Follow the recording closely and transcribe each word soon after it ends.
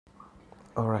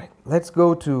All right, let's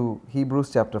go to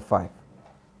Hebrews chapter 5.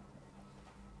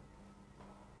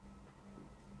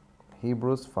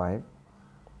 Hebrews 5.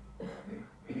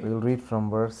 We'll read from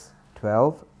verse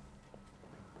 12.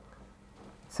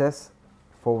 It says,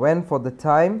 "For when for the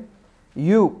time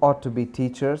you ought to be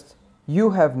teachers, you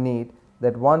have need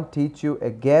that one teach you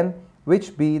again,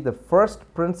 which be the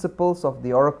first principles of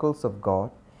the oracles of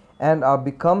God, and are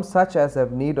become such as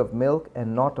have need of milk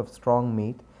and not of strong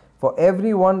meat. For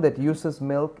every one that uses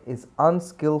milk is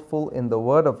unskillful in the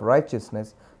word of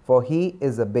righteousness, for he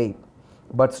is a babe.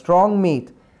 But strong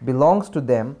meat belongs to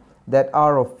them that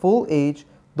are of full age,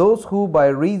 those who by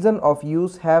reason of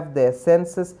use have their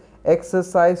senses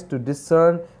exercised to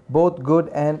discern both good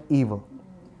and evil."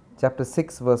 Chapter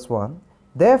 6, verse 1.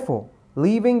 "Therefore,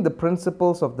 leaving the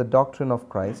principles of the doctrine of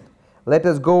Christ, let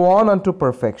us go on unto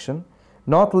perfection,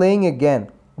 not laying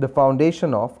again the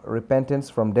foundation of repentance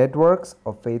from dead works,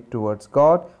 of faith towards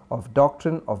God, of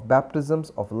doctrine, of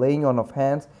baptisms, of laying on of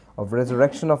hands, of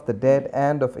resurrection of the dead,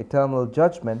 and of eternal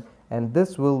judgment. And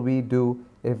this will we do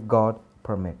if God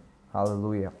permit."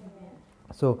 Hallelujah. Amen.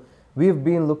 So we've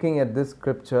been looking at this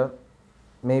scripture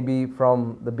maybe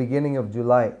from the beginning of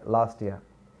July last year.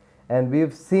 And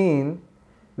we've seen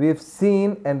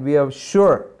and we are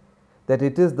sure that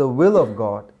it is the will of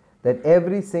God that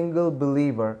every single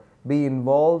believer be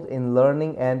involved in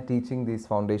learning and teaching these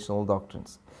foundational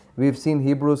doctrines. We've seen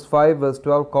Hebrews 5 verse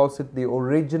 12 calls it the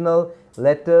original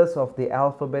letters of the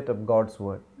alphabet of God's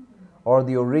word, or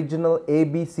the original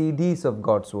ABCDs of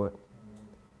God's word.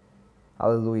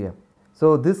 Hallelujah.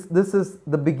 So this is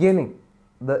the beginning,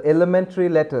 the elementary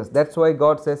letters. That's why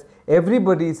God says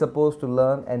everybody is supposed to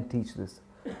learn and teach this.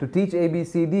 To teach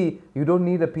ABCD, you don't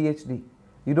need a PhD.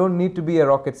 You don't need to be a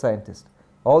rocket scientist.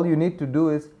 All you need to do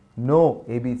is know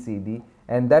ABCD,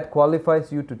 and that qualifies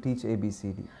you to teach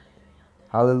ABCD.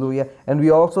 Hallelujah. And we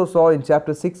also saw in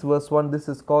chapter 6 verse 1, this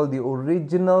is called the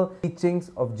original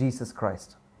teachings of Jesus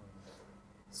Christ.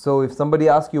 So if somebody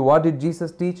asks you, what did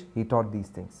Jesus teach? He taught these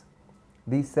things.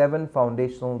 These 7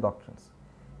 foundational doctrines.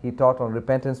 He taught on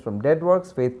repentance from dead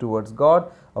works, faith towards God,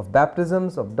 of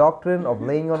baptisms, of doctrine, of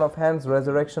laying on of hands,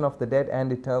 resurrection of the dead,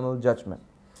 and eternal judgment.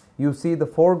 You see the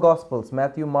 4 Gospels,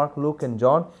 Matthew, Mark, Luke, and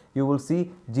John, you will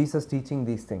see Jesus teaching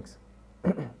these things.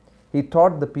 He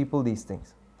taught the people these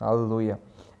things. Hallelujah.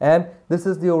 And this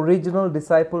is the original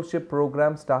discipleship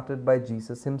program started by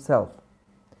Jesus himself.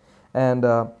 And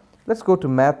let's go to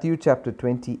Matthew chapter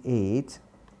 28.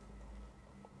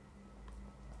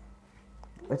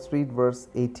 Let's read verse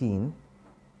 18.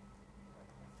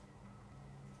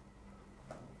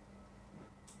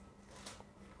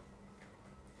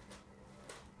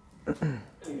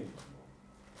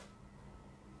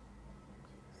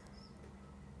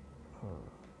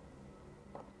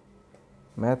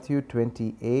 Matthew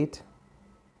 28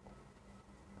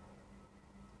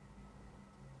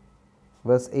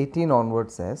 verse 18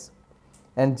 onward says,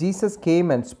 "And Jesus came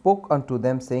and spoke unto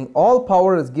them, saying, All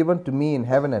power is given to me in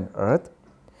heaven and earth.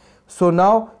 So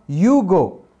now you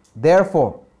go,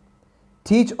 therefore,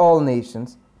 teach all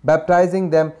nations, baptizing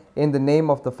them in the name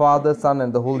of the Father, Son,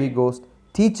 and the Holy Ghost,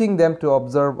 teaching them to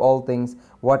observe all things,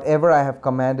 whatever I have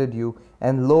commanded you.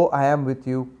 And lo, I am with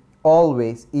you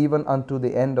always, even unto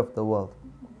the end of the world."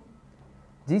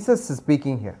 Jesus is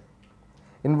speaking here.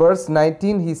 In verse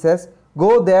 19 he says,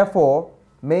 "Go therefore,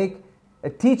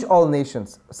 teach all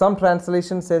nations." Some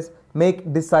translation says,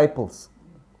 "Make disciples."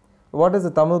 What does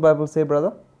the Tamil Bible say,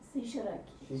 brother?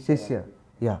 Shishya.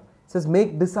 Yeah. It says,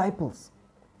 "Make disciples."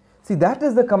 See, that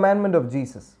is the commandment of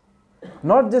Jesus.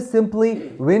 Not just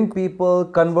simply win people,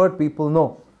 convert people.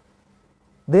 No.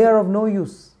 They are of no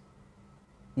use.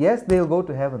 Yes, they will go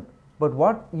to heaven. But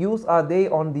what use are they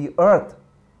on the earth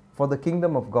for the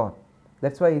kingdom of God?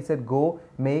 That's why he said, "Go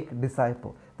make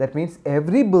disciple." That means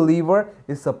every believer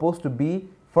is supposed to be,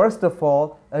 first of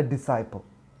all, a disciple.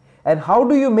 And how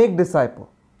do you make disciple?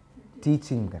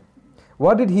 Teaching them.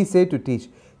 What did he say to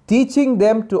teach? Teaching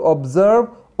them to observe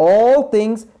all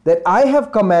things that I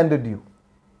have commanded you.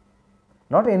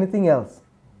 Not anything else.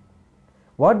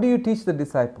 What do you teach the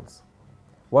disciples?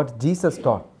 What Jesus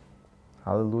taught.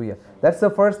 Hallelujah. That's the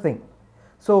first thing.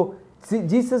 So, see,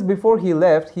 Jesus, before he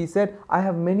left, he said, "I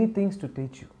have many things to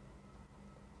teach you,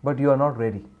 but you are not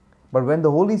ready. But when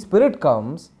the Holy Spirit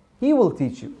comes, he will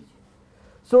teach you."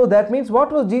 So that means,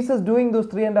 what was Jesus doing those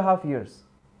 3.5 years?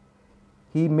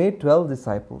 He made 12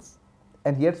 disciples.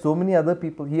 And he had so many other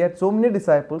people. He had so many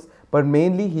disciples, but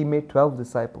mainly he made 12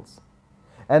 disciples.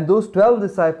 And those 12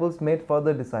 disciples made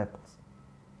further disciples.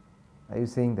 Are you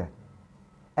saying that?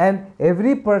 And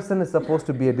every person is supposed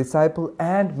to be a disciple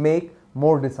and make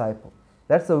more disciples.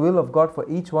 That's the will of God for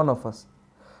each one of us.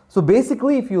 So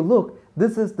basically, if you look,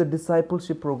 This is the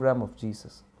discipleship program of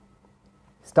Jesus.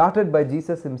 Started by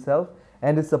Jesus himself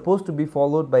and is supposed to be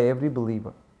followed by every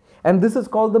believer. And this is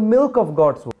called the milk of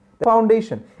God's word, the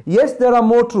foundation. Yes, there are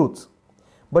more truths,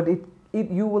 but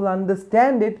you will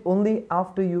understand it only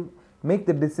after you make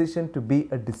the decision to be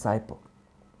a disciple.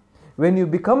 When you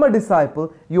become a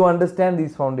disciple, you understand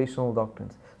these foundational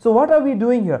doctrines. So what are we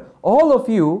doing here? All of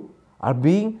you are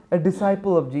being a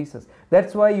disciple of Jesus.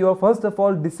 That's why you are first of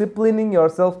all disciplining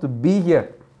yourself to be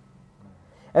here.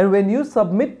 And when you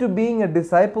submit to being a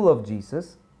disciple of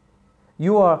Jesus,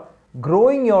 you are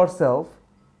growing yourself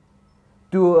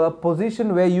to a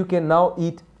position where you can now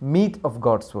eat meat of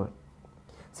God's word.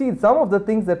 See, some of the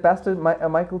things that Pastor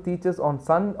Michael teaches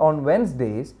on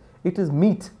Wednesdays, it is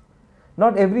meat.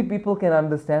 Not every people can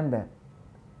understand that.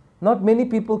 Not many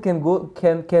people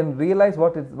can realize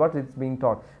what it's being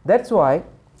taught. That's why,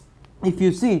 if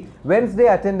you see, Wednesday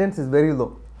attendance is very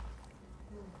low.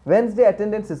 Wednesday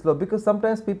attendance is low because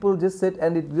sometimes people just sit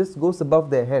and it just goes above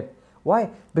their head.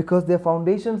 Why? Because their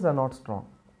foundations are not strong.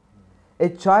 A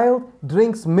child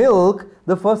drinks milk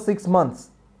the first 6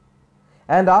 months.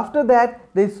 And after that,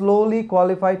 they slowly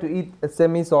qualify to eat a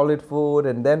semi-solid food,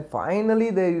 and then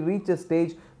finally they reach a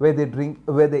stage where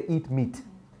they eat meat.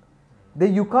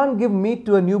 You can't give meat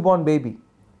to a newborn baby.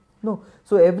 No.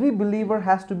 So every believer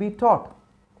has to be taught.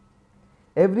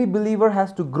 Every believer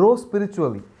has to grow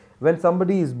spiritually. When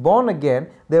somebody is born again,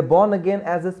 they're born again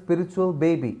as a spiritual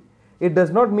baby. It does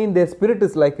not mean their spirit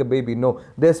is like a baby. No,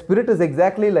 their spirit is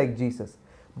exactly like Jesus.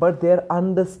 But their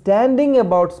understanding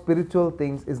about spiritual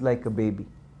things is like a baby.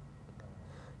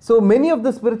 So many of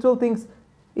the spiritual things,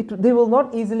 they will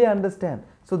not easily understand.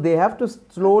 So they have to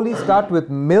slowly start with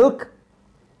milk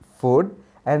food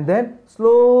and then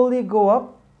slowly go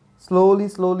up. Slowly,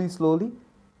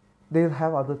 they'll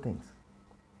have other things.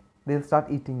 They'll start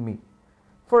eating meat.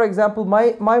 For example, my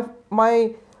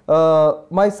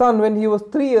son, when he was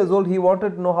 3 years old, he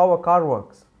wanted to know how a car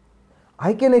works.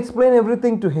 I can explain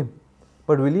everything to him.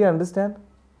 But will he understand?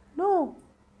 No.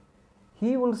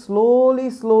 He will slowly,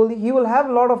 he will have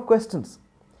a lot of questions.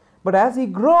 But as he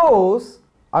grows,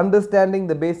 understanding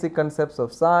the basic concepts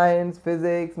of science,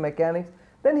 physics, mechanics,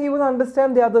 then he will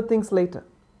understand the other things later.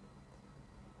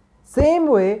 Same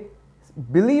way,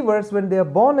 believers, when they are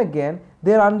born again,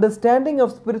 their understanding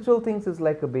of spiritual things is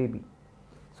like a baby.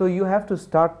 So you have to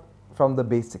start from the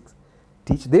basics.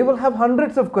 They will have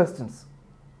hundreds of questions.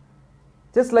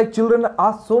 Just like children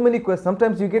ask so many questions.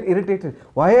 Sometimes you get irritated.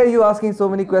 Why are you asking so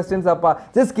many questions, Appa?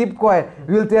 Just keep quiet.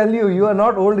 We will tell you, you are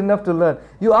not old enough to learn.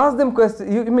 You ask them questions.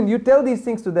 You tell these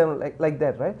things to them like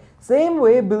that, right? Same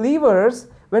way, believers,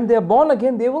 when they are born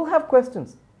again, they will have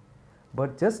questions.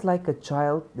 But just like a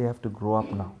child, they have to grow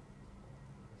up now.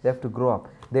 They have to grow up.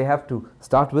 They have to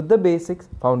start with the basics,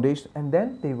 foundation, and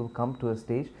then they will come to a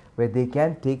stage where they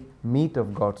can take meat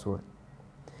of God's word.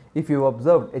 If you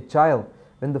observed a child,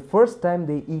 when the first time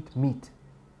they eat meat,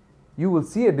 you will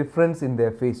see a difference in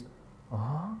their face.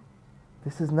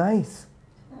 This is nice.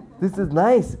 This is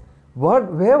nice.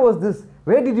 Where was this?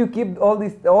 Where did you keep all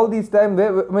these time?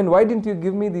 Why didn't you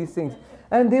give me these things?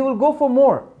 And they will go for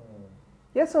more.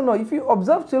 Yes or no? If you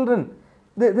observe children,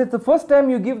 the first time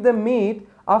you give them meat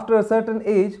after a certain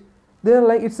age,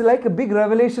 it's like a big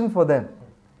revelation for them.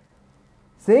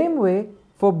 Same way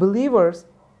for believers,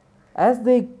 as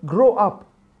they grow up,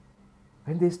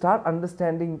 when they start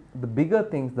understanding the bigger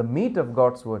things, the meat of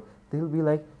God's word, they'll be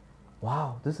like,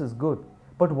 wow, this is good.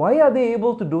 But why are they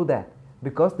able to do that?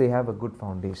 Because they have a good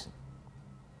foundation.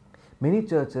 Many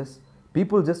churches,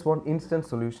 people just want instant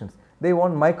solutions. They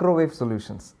want microwave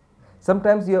solutions.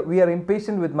 Sometimes we are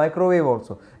impatient with microwave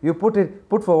also. You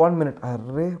put for 1 minute.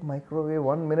 Array, microwave,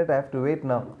 1 minute, I have to wait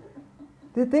now.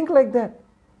 They think like that.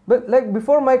 But like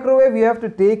before microwave, you have to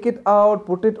take it out,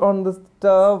 put it on the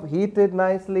stove, heat it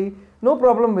nicely. No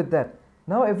problem with that.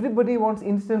 Now everybody wants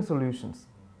instant solutions.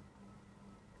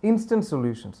 Instant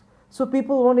solutions. So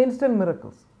people want instant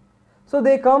miracles. So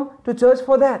they come to church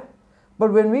for that.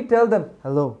 But when we tell them,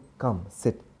 hello, come,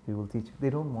 sit, we will teach you. They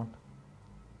don't want.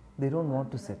 They don't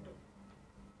want to sit.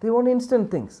 They want instant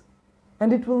things.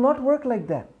 And it will not work like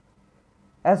that.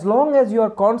 As long as you are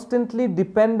constantly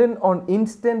dependent on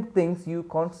instant things, you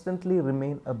constantly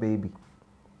remain a baby.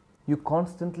 You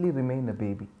constantly remain a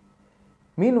baby.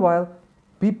 Meanwhile,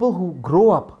 people who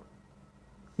grow up,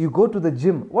 you go to the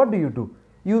gym, what do?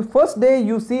 First day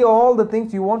you see all the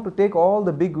things, you want to take all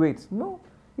the big weights. No,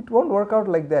 it won't work out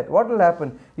like that. What will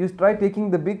happen? You try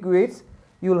taking the big weights,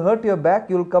 you will hurt your back,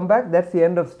 you will come back, that's the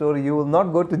end of story. You will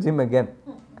not go to gym again.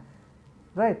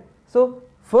 Right? So,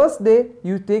 first day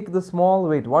you take the small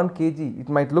weight, 1 kg. It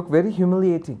might look very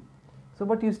humiliating. So,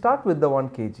 but you start with the 1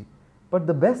 kg. But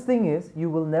the best thing is, you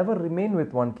will never remain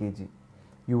with 1 kg.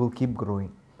 You will keep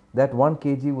growing. That 1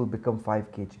 kg will become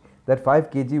 5 kg. That 5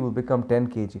 kg will become 10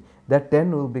 kg. That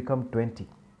 10 will become 20.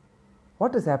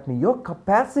 What is happening? Your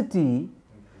capacity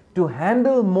to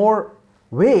handle more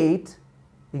weight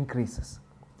increases.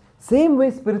 Same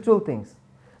way spiritual things.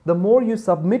 The more you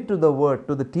submit to the word,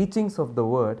 to the teachings of the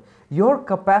word, your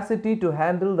capacity to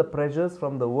handle the pressures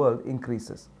from the world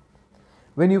increases.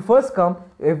 When you first come,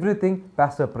 everything,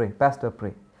 pastor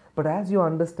pray. But as you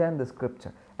understand the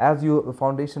scripture, as your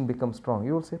foundation becomes strong,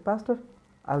 you will say, pastor,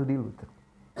 I'll deal with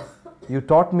it. You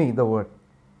taught me the word.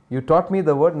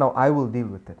 Now I will deal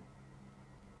with it.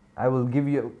 I will give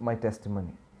you my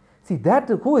testimony. See,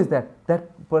 who is that?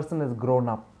 That person has grown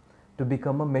up to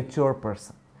become a mature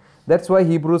person. That's why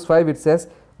Hebrews 5 it says,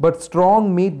 but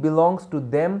strong meat belongs to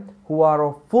them who are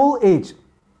of full age.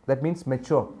 That means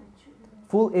mature.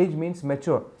 Full age means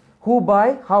mature. Who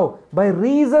how? By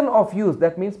reason of use.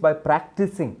 That means by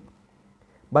practicing.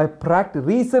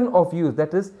 Reason of use.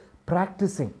 That is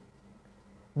practicing.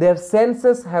 Their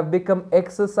senses have become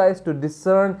exercised to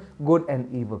discern good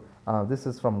and evil. This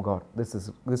is from God. This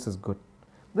is good.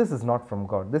 This is not from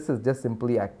God. This is just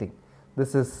simply acting.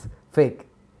 This is fake.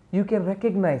 You can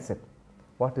recognize it.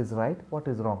 What is right, what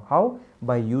is wrong. How?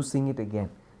 By using it again.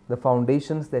 The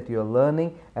foundations that you are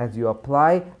learning, as you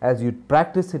apply, as you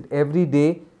practice it every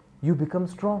day, you become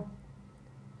strong.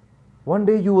 One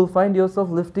day you will find yourself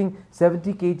lifting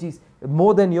 70 kgs,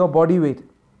 more than your body weight.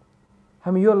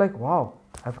 I mean, you're like, wow,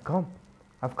 I've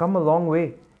come a long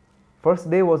way. First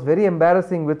day was very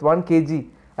embarrassing with 1 kg.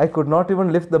 I could not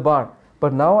even lift the bar.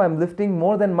 But now I'm lifting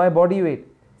more than my body weight.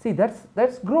 See,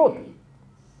 that's growth.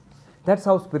 That's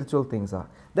how spiritual things are.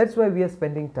 That's why we are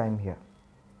spending time here.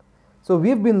 So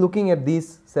we've been looking at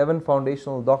these 7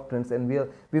 foundational doctrines, and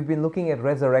we've been looking at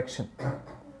resurrection.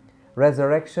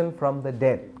 Resurrection from the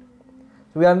dead.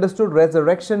 So we understood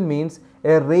resurrection means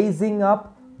a raising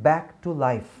up back to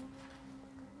life.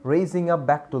 Raising up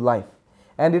back to life.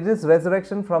 And it is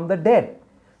resurrection from the dead.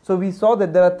 So we saw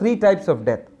that there are 3 types of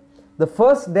death. The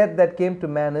first death that came to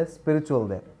man is spiritual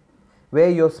death, where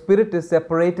your spirit is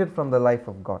separated from the life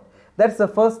of God. That's the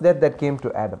first death that came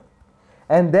to Adam.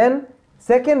 And then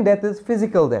second death is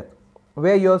physical death,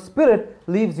 where your spirit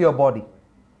leaves your body.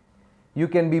 You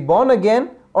can be born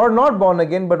again or not born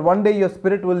again, but one day your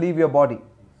spirit will leave your body.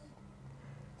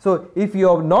 So if you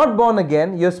are not born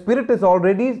again, your spirit is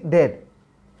already dead.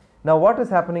 Now what is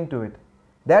happening to it?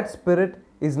 That spirit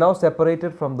is now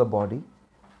separated from the body,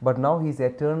 but now he is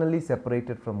eternally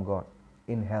separated from God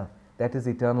in hell. That is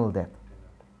eternal death.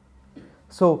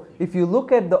 So if you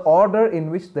look at the order in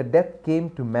which the death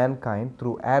came to mankind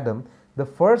through Adam, the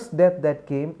first death that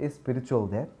came is spiritual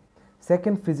death,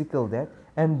 second physical death,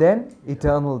 and then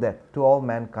eternal death to all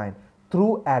mankind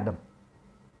through Adam.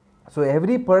 So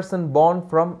every person born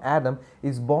from Adam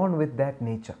is born with that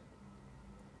nature.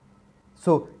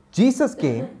 So Jesus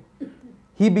came,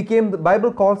 he became, the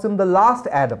Bible calls him the last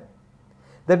Adam.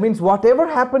 That means whatever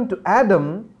happened to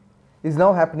Adam is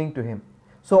now happening to him.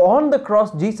 So on the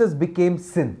cross, Jesus became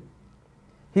sin.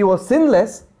 He was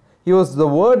sinless. He was the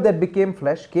Word that became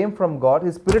flesh, came from God.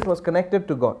 His spirit was connected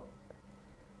to God.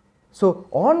 So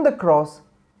on the cross,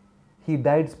 he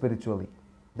died spiritually.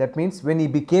 That means when he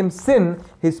became sin,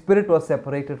 his spirit was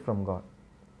separated from God.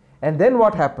 And then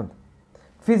what happened?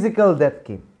 Physical death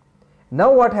came.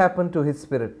 Now what happened to his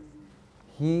spirit?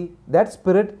 That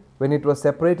spirit, when it was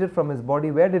separated from his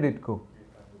body, where did it go?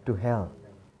 To hell.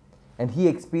 And he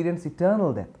experienced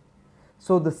eternal death.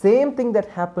 So the same thing that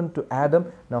happened to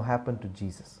Adam now happened to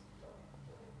Jesus.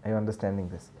 Are you understanding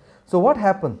this? So what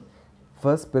happened?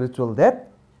 First spiritual death,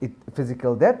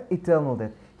 physical death, eternal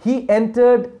death. He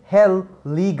entered hell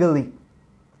legally,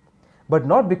 but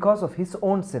not because of his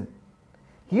own sin.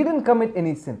 He didn't commit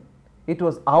any sin. It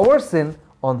was our sin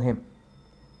on him.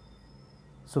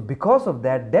 So because of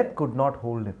that, death could not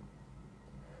hold him.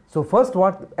 So first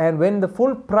and when the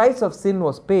full price of sin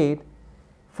was paid,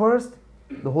 first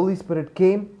the Holy Spirit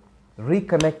came,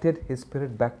 reconnected his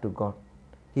spirit back to God.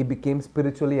 He became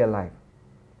spiritually alive.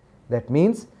 That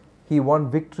means he won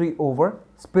victory over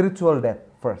spiritual death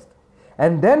first.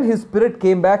 And then his spirit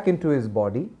came back into his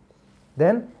body.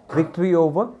 Then victory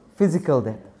over physical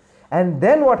death. And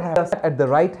then what happened? At the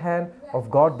right hand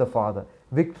of God the Father,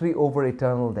 victory over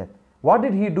eternal death. What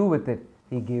did he do with it?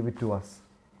 He gave it to us.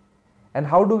 And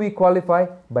how do we qualify?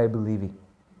 By believing.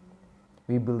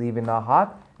 We believe in our heart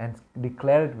and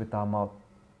declare it with our mouth.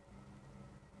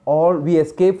 Or we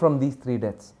escape from these 3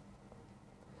 deaths.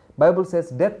 Bible says,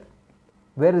 death,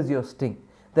 where is your sting?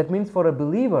 That means for a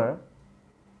believer,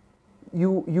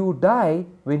 you die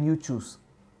when you choose.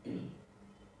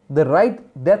 The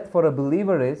right death for a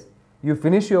believer is, you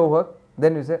finish your work,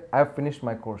 then you say, I have finished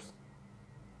my course.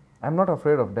 I'm not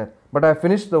afraid of death, but I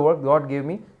finished the work God gave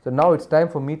me, so now it's time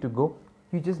for me to go.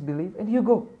 You just believe and you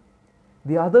go.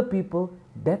 The other people,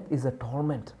 death is a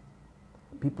torment.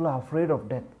 People are afraid of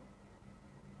death.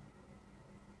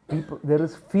 There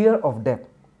is fear of death.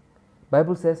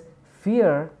 Bible says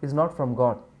fear is not from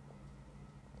God.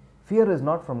 Fear is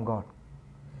not from God.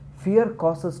 Fear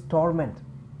causes torment.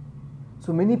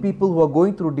 So many people who are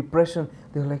going through depression,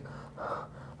 they're like,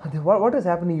 what is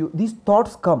happening to you? These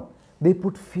thoughts come. They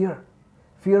put fear,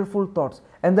 fearful thoughts.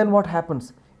 And then what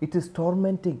happens? It is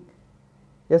tormenting.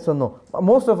 Yes or no?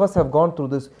 Most of us have gone through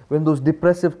this. When those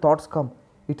depressive thoughts come,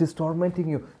 it is tormenting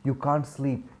you. You can't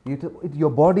sleep. Your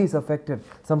body is affected.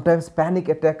 Sometimes panic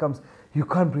attack comes. You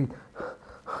can't breathe.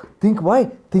 Think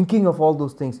why? Thinking of all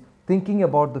those things. Thinking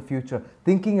about the future.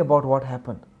 Thinking about what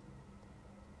happened.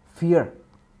 Fear.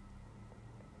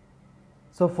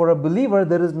 So for a believer,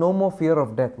 there is no more fear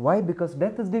of death. Why? Because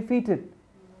death is defeated.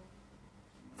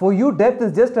 For you, death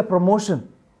is just a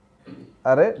promotion.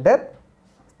 Death?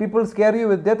 People scare you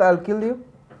with death, I'll kill you.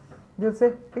 They'll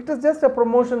say, it is just a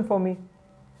promotion for me.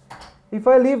 If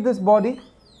I leave this body,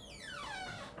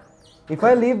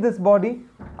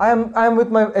 I am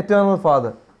with my eternal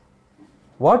Father.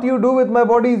 What you do with my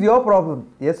body is your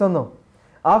problem. Yes or no?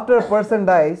 After a person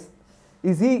dies,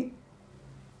 does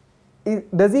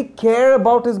he care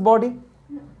about his body?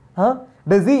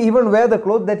 Does he even wear the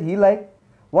clothes that he likes?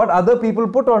 What other people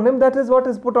put on him, that is what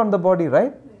is put on the body,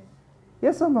 right?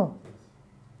 Yes or no?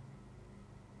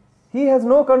 He has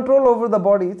no control over the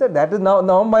body. He said, that is now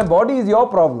my body is your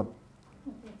problem.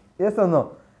 Yes or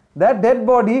no? That dead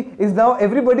body is now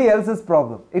everybody else's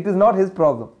problem. It is not his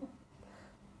problem.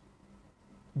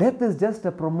 Death is just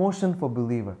a promotion for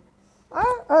believer.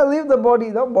 I leave the body.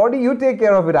 The body, you take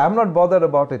care of it. I'm not bothered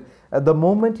about it. At the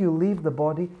moment you leave the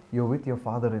body, you're with your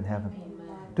Father in heaven.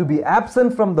 Amen. To be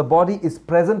absent from the body is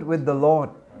present with the Lord.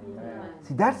 Amen.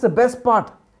 See, that's the best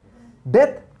part.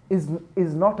 Death is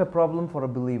not a problem for a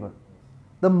believer.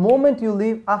 The moment you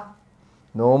leave,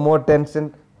 no more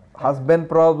tension. Husband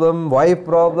problem, wife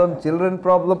problem, children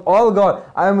problem, all gone.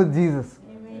 I am with Jesus.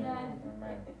 Amen.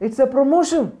 It's a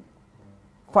promotion.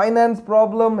 Finance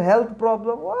problem, health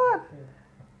problem, what?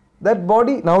 That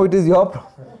body, now it is your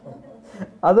problem.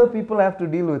 Other people have to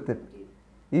deal with it.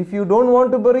 If you don't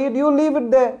want to bury it, you leave it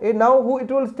there. Now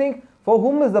it will stink. For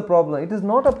whom is the problem? It is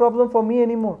not a problem for me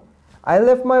anymore. I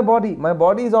left my body. My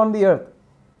body is on the earth.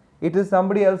 It is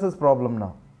somebody else's problem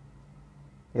now.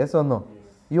 Yes or no? Yes.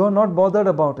 You are not bothered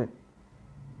about it.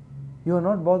 You are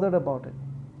not bothered about it.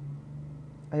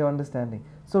 Are you understanding?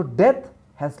 So death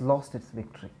has lost its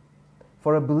victory.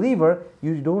 For a believer,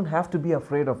 you don't have to be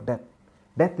afraid of death.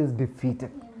 Death is defeated.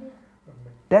 Amen.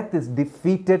 Death is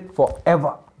defeated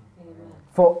forever. Amen.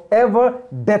 Forever,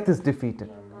 death is defeated.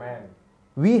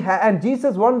 Amen. And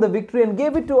Jesus won the victory and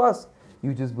gave it to us.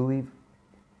 You just believe.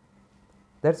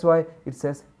 That's why it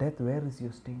says, death, where is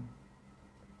your sting?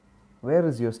 Where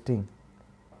is your sting?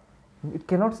 It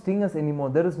cannot sting us anymore.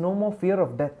 There is no more fear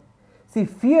of death. See,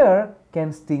 fear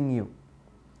can sting you.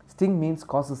 Sting means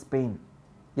causes pain.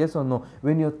 Yes or no?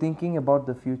 When you're thinking about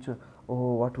the future,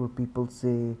 what will people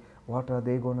say? What are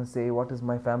they going to say? What is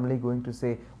my family going to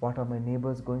say? What are my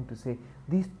neighbors going to say?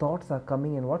 These thoughts are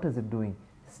coming and what is it doing?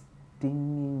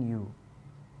 Stinging you.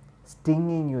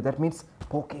 Stinging you. That means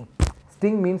poking.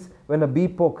 Sting means when a bee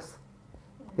pokes.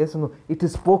 Yes or no? It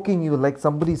is poking you like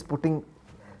somebody is putting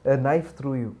a knife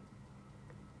through you.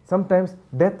 Sometimes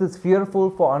death is fearful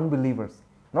for unbelievers.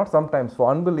 Not sometimes. For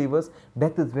unbelievers,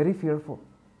 death is very fearful.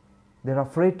 They're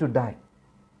afraid to die.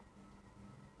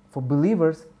 For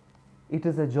believers, it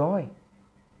is a joy.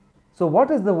 So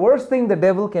what is the worst thing the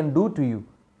devil can do to you?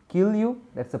 Kill you?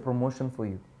 That's a promotion for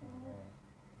you.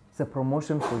 It's a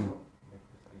promotion for you.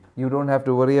 You don't have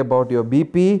to worry about your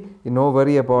BP,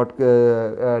 worry about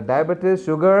diabetes,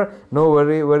 sugar, no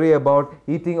worry about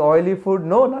eating oily food,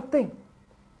 no, nothing.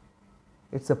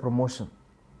 It's a promotion.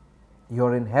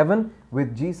 You're in heaven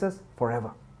with Jesus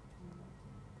forever.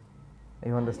 Are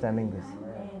you understanding this?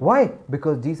 Why?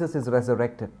 Because Jesus is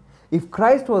resurrected. If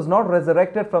Christ was not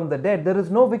resurrected from the dead, there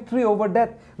is no victory over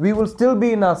death. We will still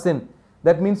be in our sin.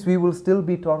 That means we will still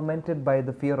be tormented by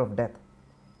the fear of death.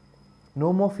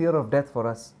 No more fear of death for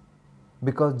us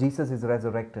because Jesus is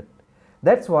resurrected.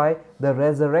 That's why the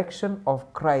resurrection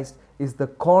of Christ is the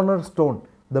cornerstone,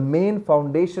 the main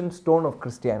foundation stone of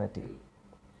Christianity.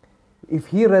 If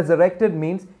He resurrected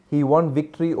means He won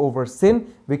victory over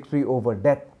sin, victory over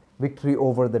death, victory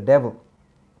over the devil.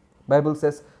 Bible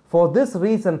says, for this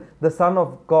reason the Son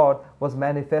of God was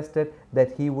manifested,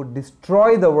 that He would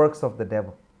destroy the works of the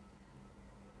devil.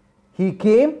 He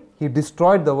came, he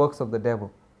destroyed the works of the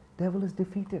devil. Devil is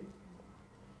defeated.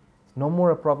 It's no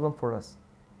more a problem for us.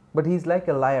 But he's like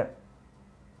a liar.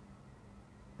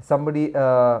 Somebody,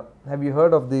 have you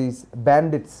heard of these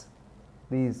bandits?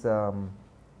 These,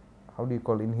 how do you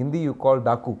call it? In Hindi you call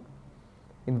daku.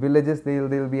 In villages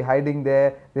they'll be hiding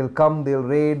there, they'll come, they'll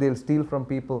raid, they'll steal from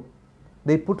people.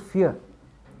 They put fear.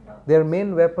 Their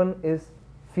main weapon is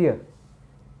fear.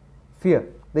 Fear.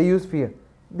 They use fear.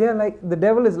 They are like, the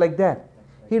devil is like that.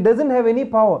 He doesn't have any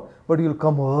power, but he'll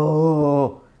come,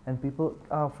 oh, and people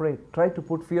are afraid. Try to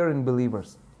put fear in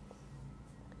believers.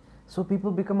 So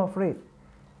people become afraid.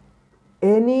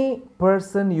 Any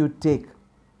person you take,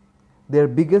 their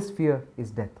biggest fear is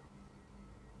death.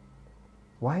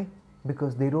 Why?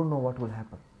 Because they don't know what will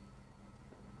happen.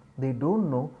 They don't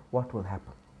know what will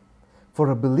happen. For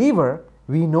a believer,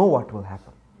 we know what will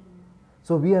happen.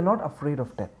 So we are not afraid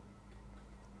of death.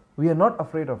 We are not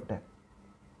afraid of death.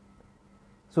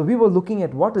 So we were looking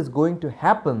at what is going to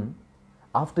happen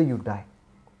after you die.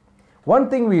 One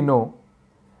thing we know,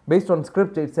 based on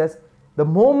scripture, it says, the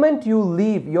moment you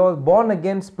leave, your born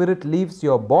again spirit leaves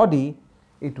your body,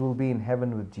 it will be in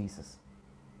heaven with Jesus.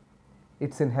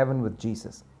 It's in heaven with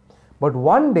Jesus. But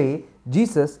one day,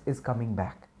 Jesus is coming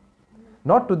back.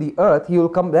 Not to the earth, he will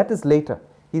come, that is later.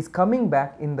 He's coming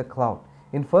back in the cloud.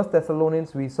 In 1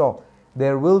 Thessalonians we saw,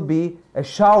 there will be a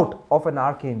shout of an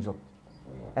archangel.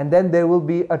 And then there will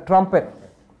be a trumpet.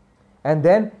 And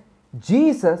then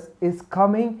Jesus is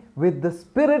coming with the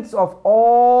spirits of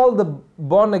all the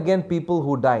born again people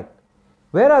who died.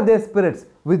 Where are their spirits?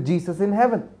 With Jesus in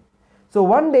heaven. So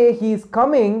one day he is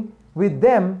coming with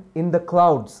them in the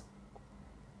clouds.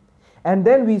 And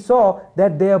then we saw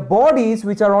that their bodies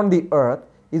which are on the earth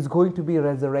is going to be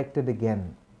resurrected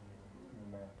again.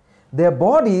 Their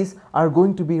bodies are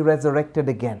going to be resurrected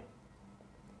again.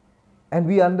 And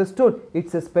we understood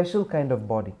it's a special kind of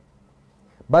body.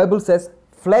 Bible says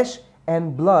flesh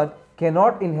and blood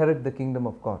cannot inherit the kingdom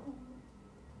of God.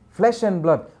 Flesh and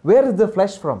blood. Where is the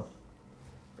flesh from?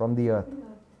 From the earth.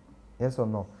 Yes or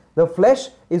no? The flesh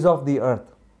is of the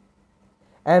earth.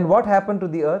 And what happened to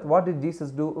the earth? What did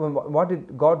Jesus do? What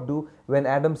did God do when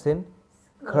Adam sinned?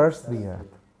 Curse the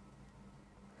earth.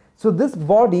 So this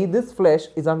body, this flesh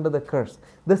is under the curse.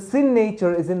 The sin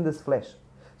nature is in this flesh.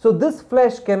 So this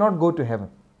flesh cannot go to heaven.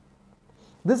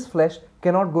 This flesh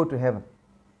cannot go to heaven.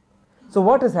 So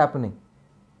what is happening?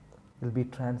 It will be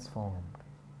transformed.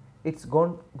 It's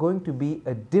going to be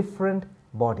a different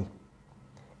body.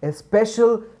 A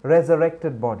special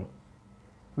resurrected body.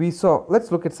 We saw,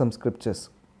 let's look at some scriptures.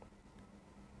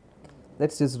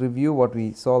 Let's just review what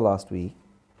we saw last week.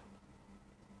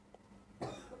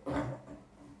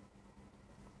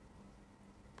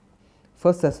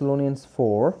 First Thessalonians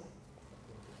 4,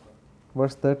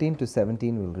 verse 13 to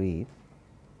 17 we'll read.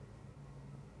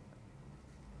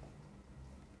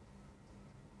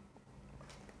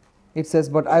 It says,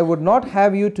 "But I would not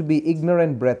have you to be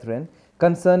ignorant, brethren,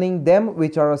 concerning them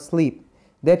which are asleep,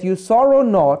 that you sorrow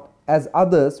not as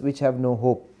others which have no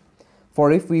hope.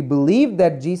 For if we believe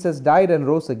that Jesus died and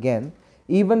rose again,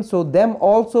 even so them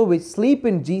also which sleep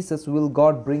in Jesus will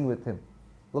God bring with him."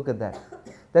 Look at that.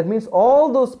 That means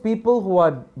all those people who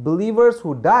are believers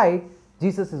who died,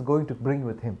 Jesus is going to bring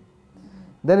with him.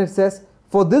 Then it says,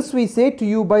 "For this we say to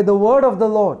you by the word of the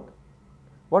Lord."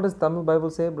 What does Tamil Bible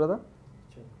say, brother?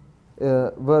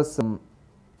 Verse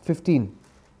 15.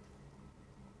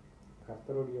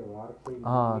 கர்த்தனுடைய வார்த்தை.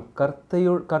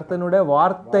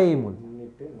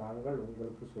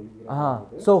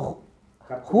 So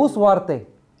whose வார்த்தை?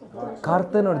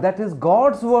 Karthanuடைய. That is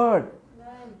God's word.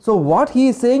 So what he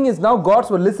is saying is now God's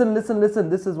word. Listen.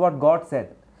 This is what God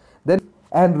said. Then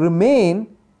and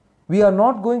remain. We are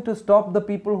not going to stop the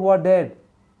people who are dead.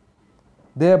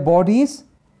 Their bodies,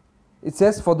 it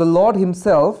says, "For the Lord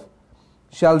himself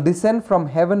shall descend from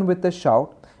heaven with a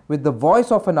shout, with the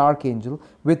voice of an archangel,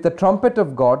 with the trumpet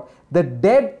of God. The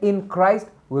dead in Christ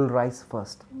will rise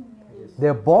first." Yes.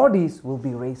 Their bodies will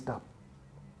be raised up.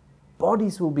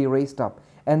 Bodies will be raised up.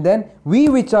 And then we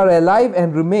which are alive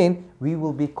and remain, we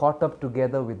will be caught up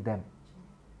together with them.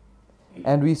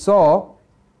 And we saw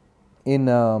in,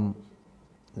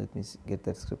 let me get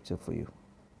that scripture for you.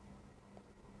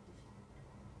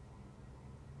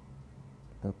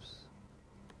 Oops.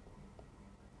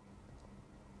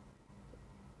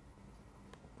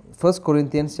 1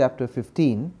 Corinthians chapter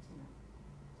 15.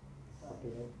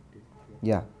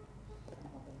 Yeah.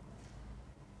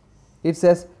 It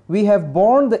says, "We have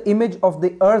borne the image of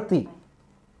the earthy."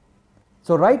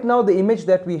 So right now the image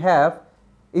that we have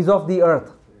is of the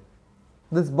earth.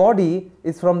 This body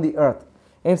is from the earth.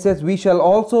 And it says, "We shall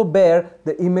also bear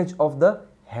the image of the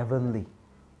heavenly."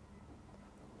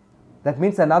 That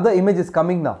means another image is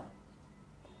coming now.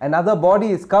 Another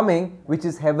body is coming, which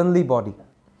is heavenly body.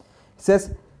 It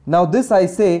says, now this I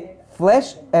say,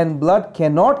 flesh and blood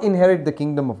cannot inherit the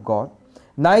kingdom of God,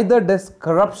 neither does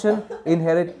corruption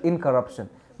inherit incorruption.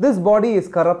 This body is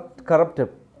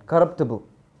corruptible.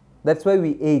 That's why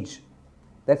we age.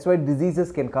 That's why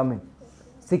diseases can come in,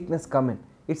 sickness come in.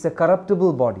 It's a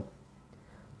corruptible body.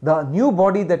 The new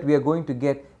body that we are going to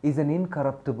get is an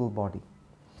incorruptible body.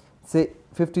 Say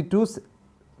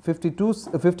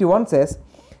 51 says,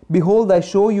 behold, I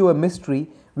show you a mystery.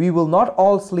 We will not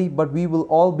all sleep, but we will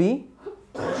all be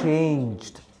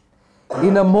changed.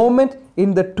 In a moment,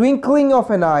 in the twinkling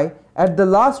of an eye, at the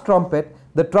last trumpet,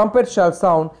 the trumpet shall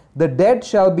sound, the dead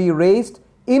shall be raised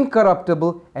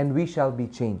incorruptible, and we shall be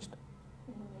changed.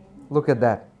 Look at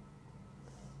that.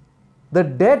 The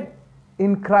dead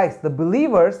in Christ, the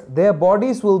believers, their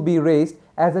bodies will be raised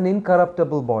as an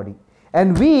incorruptible body.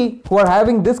 And we who are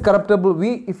having this corruptible,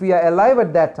 if we are alive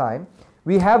at that time,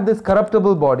 we have this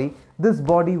corruptible body, this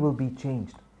body will be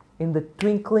changed. In the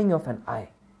twinkling of an eye,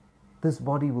 this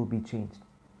body will be changed.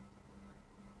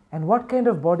 And what kind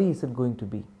of body is it going to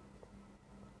be?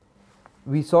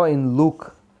 We saw in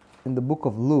Luke, in the book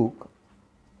of Luke,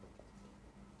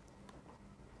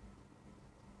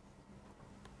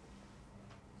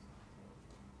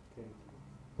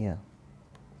 yeah.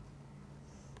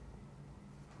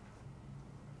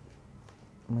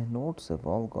 My notes have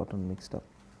all gotten mixed up.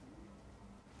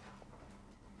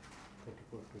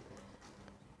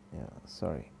 Yeah,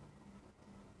 sorry.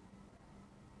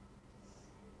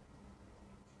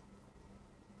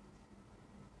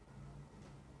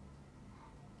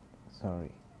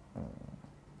 Sorry.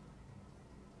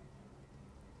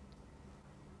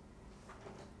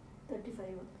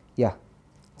 Yeah.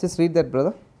 Just read that,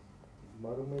 brother.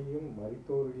 மறுமையும்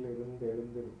மரித்தோரிலிருந்து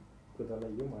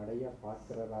எழுந்திருக்குதலையும் அடைய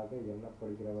பாத்திரராக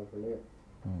எண்ணப்படுகிறவர்களோ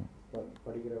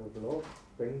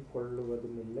பெண்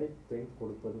கொள்ளுவதும் இல்லை, பெண்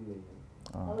கொடுப்பதும் இல்லை.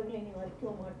 அவர்கள் இனி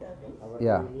மரிக்கவும் மாட்டார்கள்.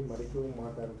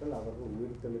 அவர்கள்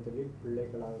உயிர்த்தெழுதலில்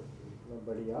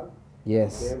பிள்ளைகளானபடியால்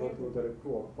தேவதூதருக்கு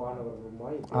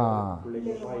ஒப்பானவர்களுமாய்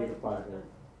பிள்ளைகளுமாய் இருப்பார்கள்.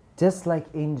 Just like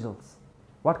angels.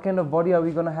 What kind of body are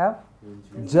we going to have?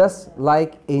 Just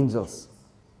like angels.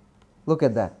 Look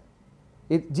at that.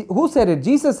 Who said it?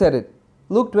 Jesus said it.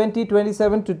 Luke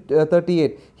 20:27 to 38.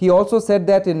 He also said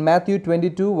that in Matthew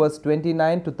 22 verse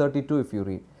 29 to 32 if you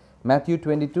read. Matthew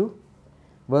 22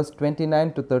 verse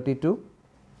 29 to 32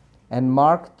 and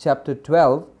Mark chapter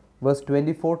 12 verse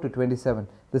 24 to 27.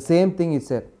 The same thing he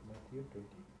said.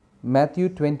 Matthew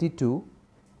 22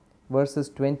 verses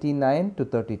 29 to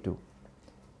 32.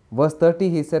 Verse 30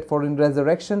 he said, for in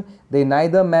resurrection they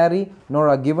neither marry nor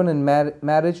are given in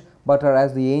marriage, but are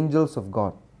as the angels of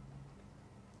God.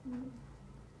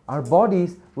 Our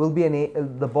bodies will be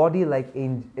the body like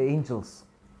angels.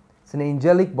 It's an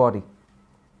angelic body.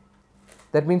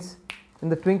 That means in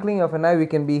the twinkling of an eye we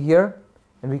can be here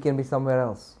and we can be somewhere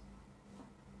else.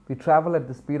 We travel at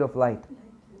the speed of light.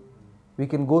 We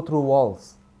can go through walls.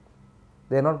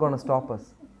 They're not going to stop us.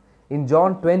 In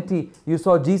John 20 you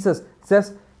saw Jesus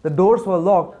says the doors were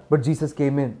locked, but Jesus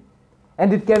came in.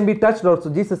 And it can be touched also.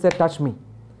 Jesus said, touch me.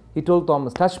 He told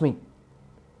Thomas, touch me.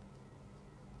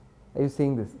 Are you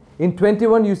seeing this? In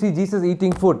 21 you see Jesus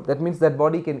eating food. That means that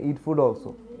body can eat food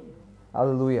also.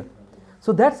 Hallelujah.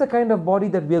 So that's the kind of body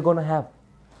that we are going to have.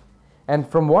 And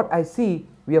from what I see,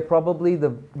 we are probably the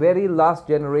very last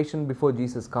generation before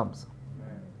Jesus comes.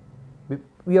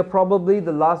 We are probably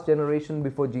the last generation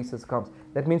before Jesus comes.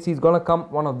 That means he's going to come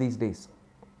one of these days.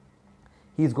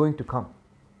 He's going to come.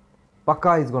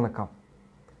 Paka is going to come.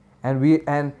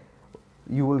 And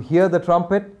you will hear the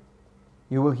trumpet.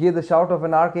 You will hear the shout of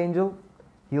an archangel.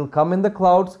 He'll come in the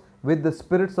clouds with the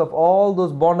spirits of all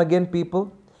those born again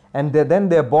people. And then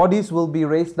their bodies will be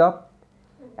raised up.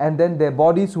 And then their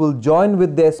bodies will join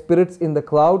with their spirits in the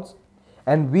clouds.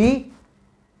 And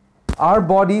our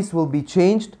bodies will be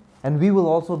changed. And we will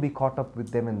also be caught up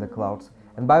with them in the clouds.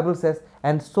 And Bible says,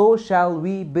 and so shall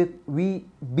we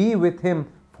be with him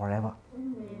forever.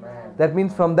 Amen. That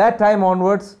means from that time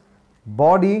onwards,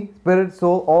 body, spirit,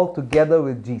 soul, all together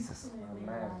with Jesus.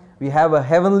 Amen. We have a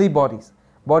heavenly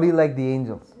body like the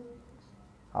angels.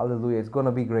 Hallelujah. It's going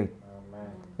to be great.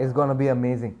 Amen. It's going to be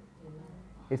amazing.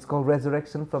 It's called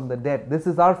resurrection from the dead. This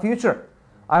is our future.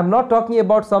 I'm not talking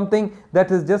about something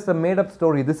that is just a made up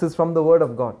story. This is from the Word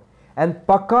of God. And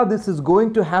Paka, this is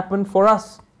going to happen for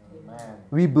us. Amen.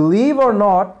 We believe or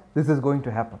not, this is going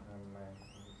to happen. Amen.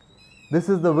 This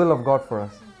is the will of God for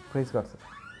us. Praise God, sir.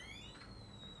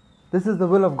 This is the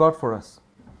will of God for us.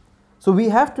 So we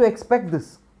have to expect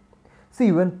this.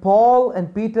 See, when Paul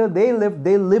and Peter, they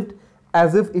lived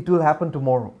as if it will happen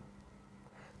tomorrow.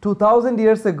 2,000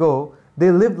 years ago,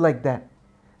 they lived like that.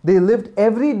 They lived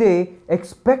every day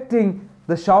expecting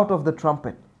the shout of the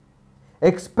trumpet,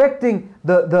 expecting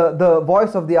the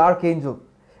voice of the archangel,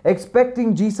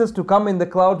 expecting Jesus to come in the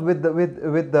cloud with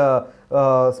the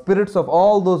spirits of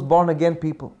all those born again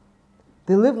people.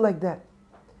 They lived like that,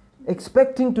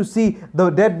 expecting to see the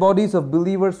dead bodies of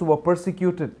believers who were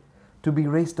persecuted to be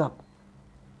raised up.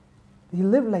 They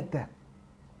lived like that.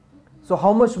 So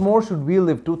how much more should we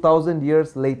live 2,000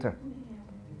 years later?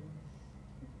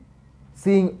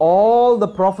 Seeing all the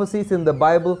prophecies in the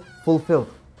Bible fulfilled.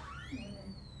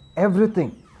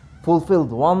 Everything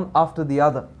fulfilled, one after the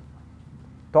other.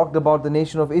 Talked about the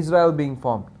nation of Israel being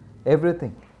formed.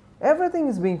 Everything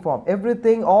is being formed.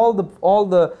 Everything, all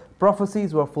the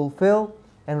prophecies were fulfilled.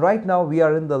 And right now we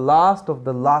are in the last of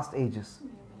the last ages.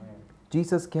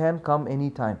 Jesus can come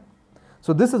anytime.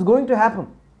 So this is going to happen.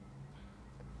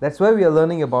 That's why we are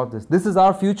learning about this. This is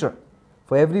our future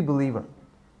for every believer.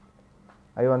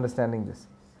 Are you understanding this?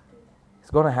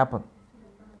 It's going to happen.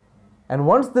 And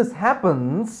once this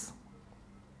happens,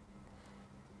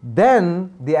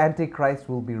 then the Antichrist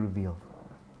will be revealed.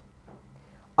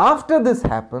 After this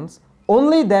happens,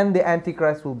 only then the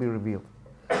Antichrist will be revealed.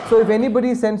 So if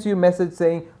anybody sends you a message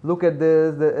saying, look at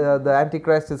this, the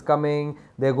Antichrist is coming,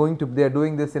 they're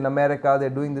doing this in America, they're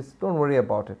doing this, don't worry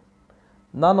about it.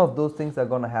 None of those things are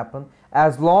going to happen.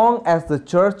 As long as the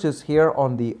church is here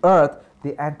on the earth,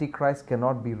 the Antichrist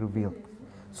cannot be revealed.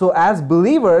 So as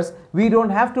believers, we don't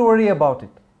have to worry about it.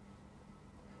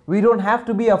 We don't have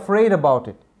to be afraid about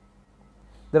it.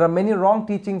 There are many wrong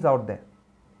teachings out there.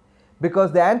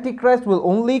 Because the Antichrist will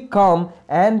only come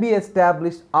and be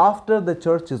established after the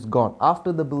church is gone,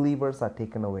 after the believers are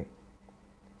taken away.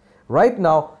 Right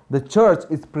now, the church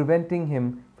is preventing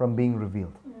him from being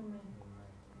revealed.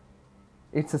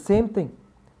 It's the same thing.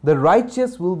 The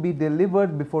righteous will be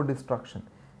delivered before destruction.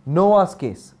 Noah's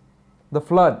case, the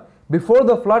flood. Before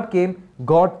the flood came,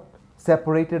 God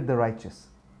separated the righteous.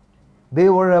 They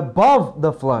were above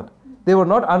the flood. They were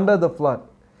not under the flood.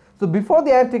 So before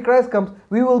the Antichrist comes,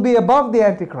 we will be above the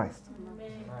Antichrist.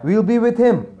 We will be with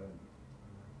him.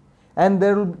 And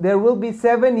there will be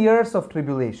 7 years of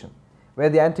tribulation where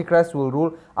the Antichrist will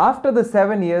rule. After the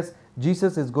 7 years,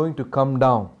 Jesus is going to come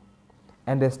down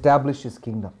and establish his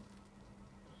kingdom.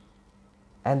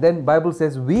 And then Bible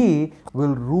says we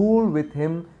will rule with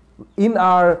him in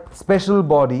our special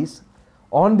bodies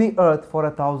on the earth for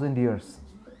 1,000 years.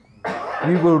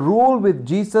 We will rule with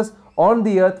Jesus on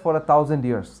the earth for 1,000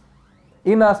 years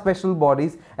in our special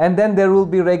bodies, and then there will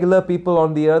be regular people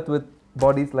on the earth with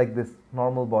bodies like this,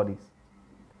 normal bodies.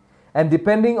 And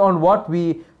depending on what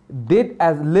we lived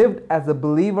as a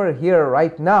believer here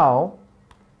right now,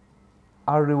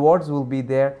 our rewards will be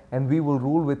there and we will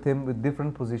rule with him with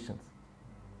different positions.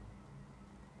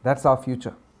 That's our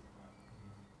future.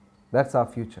 That's our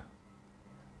future.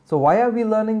 So why are we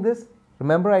learning this?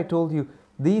 Remember I told you,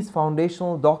 these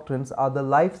foundational doctrines are the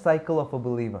life cycle of a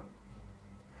believer.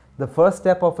 The first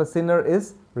step of a sinner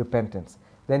is repentance.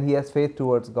 Then he has faith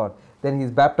towards God. Then he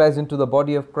is baptized into the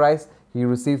body of Christ. He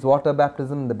receives water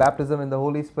baptism, the baptism in the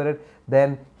Holy Spirit.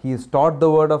 Then he is taught the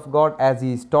word of God. As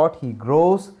he is taught, he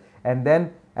grows. And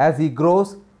then as he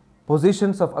grows,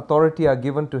 positions of authority are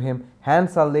given to him.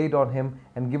 Hands are laid on him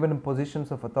and given him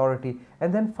positions of authority.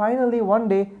 And then finally one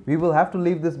day we will have to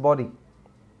leave this body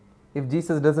if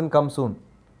Jesus doesn't come soon.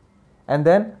 And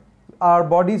then our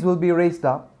bodies will be raised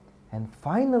up. And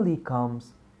finally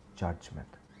comes judgment.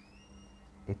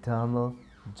 Eternal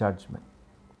judgment.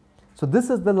 So this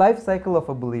is the life cycle of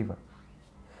a believer.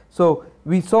 So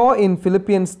we saw in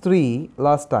Philippians 3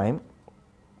 last time.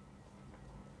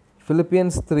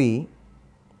 Philippians 3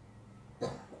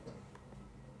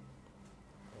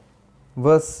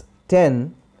 verse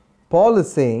 10, Paul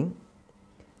is saying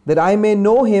that I may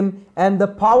know him and the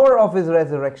power of his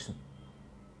resurrection.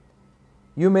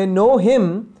 You may know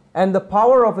him and the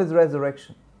power of his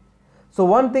resurrection. So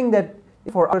one thing that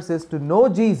for us is to know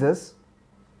Jesus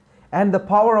and the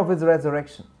power of his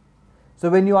resurrection. So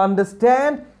when you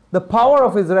understand the power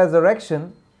of his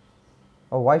resurrection,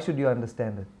 why should you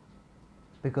understand it?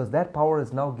 Because that power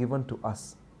is now given to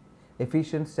us.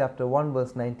 Ephesians chapter 1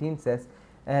 verse 19 says,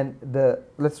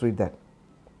 let's read that.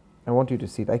 I want you to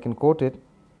see it. I can quote it.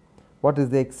 What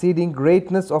is the exceeding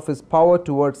greatness of his power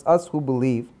towards us who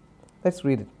believe? Let's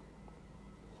read it.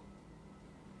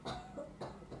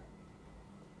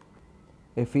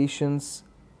 Ephesians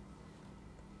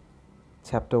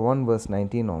chapter 1 verse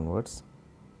 19 onwards.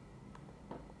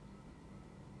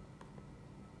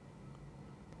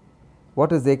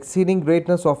 What is the exceeding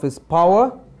greatness of his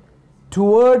power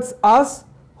towards us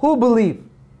who believe?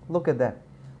 Look at that.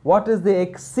 What is the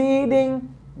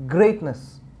exceeding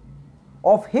greatness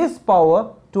of His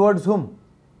power towards whom?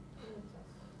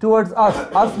 Towards us.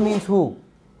 Us means who?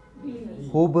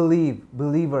 Who believe,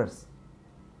 believers.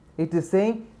 It is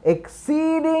saying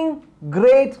exceeding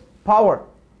great power.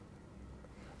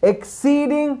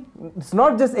 Exceeding, it's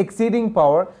not just exceeding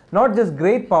power, not just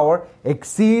great power,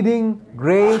 exceeding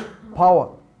great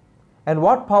power. And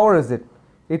what power is it?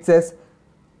 It says,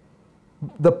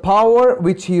 the power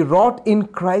which He wrought in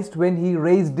Christ when He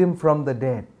raised Him from the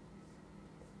dead.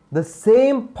 The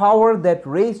same power that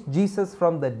raised Jesus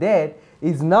from the dead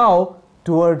is now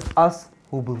towards us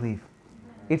who believe.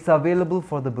 It's available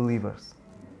for the believers.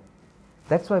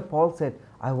 That's why Paul said,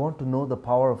 I want to know the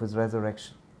power of His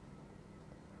resurrection.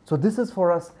 So this is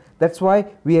for us. That's why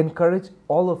we encourage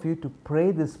all of you to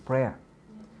pray this prayer.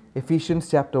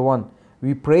 Ephesians chapter 1.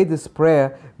 We pray this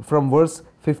prayer from verse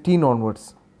 15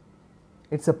 onwards.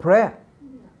 It's a prayer.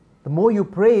 The more you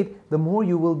pray it, the more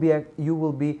you will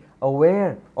be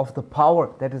aware of the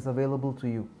power that is available to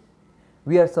you.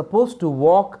 We are supposed to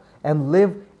walk and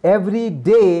live every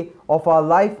day of our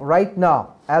life right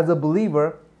now as a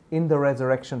believer in the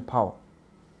resurrection power.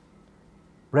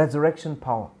 Resurrection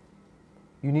power.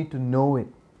 You need to know it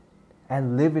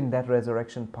and live in that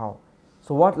resurrection power.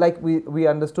 So what, like we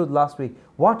understood last week,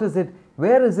 what is it,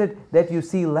 where is it that you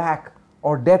see lack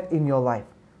or death in your life?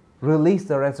 Release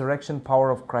the resurrection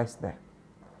power of Christ there.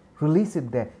 Release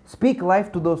it there. Speak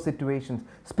life to those situations.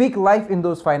 Speak life in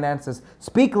those finances.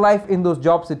 Speak life in those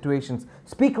job situations.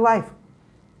 Speak life.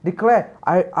 Declare,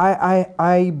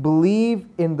 I believe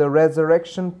in the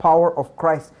resurrection power of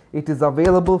Christ. It is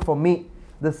available for me.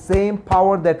 The same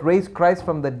power that raised Christ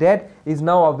from the dead is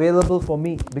now available for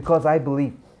me because I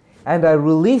believe. And I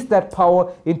release that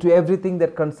power into everything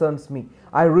that concerns me.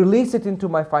 I release it into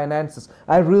my finances.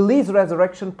 I release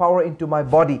resurrection power into my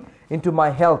body, into my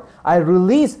health. I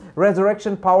release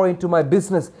resurrection power into my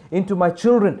business, into my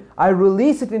children. I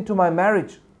release it into my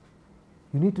marriage.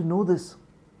 You need to know this.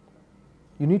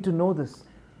 You need to know this.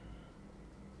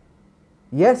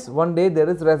 Yes, one day there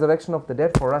is resurrection of the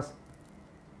dead for us.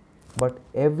 But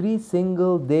every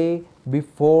single day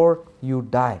before you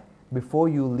die, before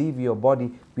you leave your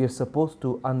body, we are supposed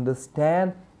to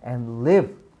understand and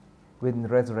live with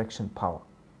resurrection power.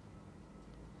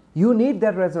 You need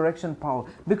that resurrection power.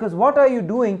 Because what are you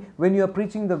doing when you are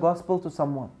preaching the gospel to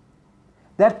someone?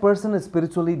 That person is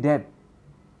spiritually dead.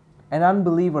 An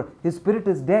unbeliever. His spirit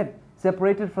is dead,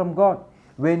 separated from God.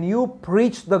 When you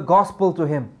preach the gospel to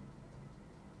him,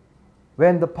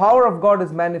 when the power of God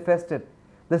is manifested,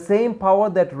 the same power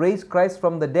that raised Christ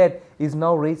from the dead is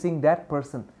now raising that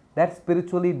person, that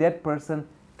spiritually dead person,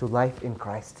 to life in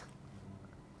Christ.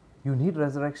 You need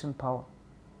resurrection power.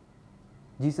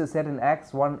 Jesus said in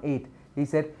Acts 1:8, He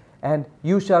said, and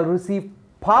you shall receive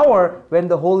power when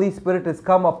the Holy Spirit is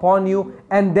come upon you,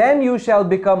 and then you shall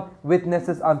become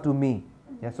witnesses unto me.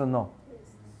 Yes or no?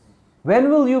 When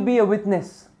will you be a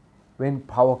witness? When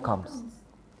power comes.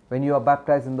 When you are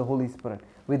baptized in the Holy Spirit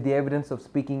with the evidence of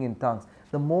speaking in tongues.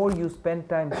 The more you spend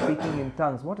time speaking in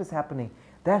tongues, what is happening?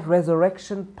 That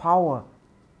resurrection power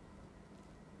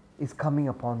is coming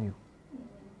upon you.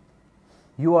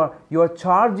 You are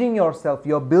charging yourself,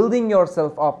 you're building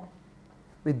yourself up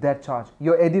with that charge.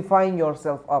 You're edifying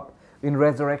yourself up in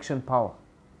resurrection power,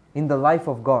 in the life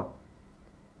of God.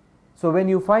 So when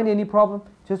you find any problem,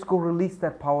 just go release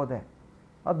that power there.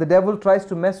 The devil tries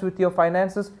to mess with your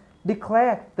finances,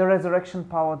 declare the resurrection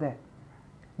power there.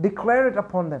 Declare it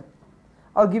upon them.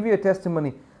 I'll give you a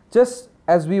testimony. Just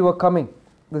as we were coming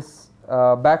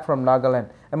back from Nagaland,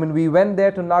 we went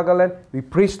there to Nagaland, we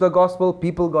preached the gospel,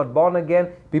 people got born again,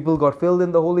 people got filled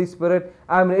in the Holy Spirit.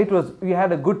 We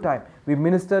had a good time. We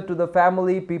ministered to the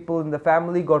family, people in the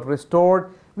family got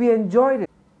restored. We enjoyed it.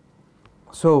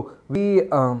 So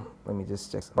let me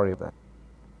just check, sorry about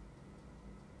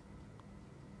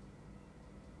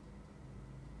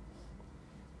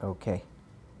that. Okay.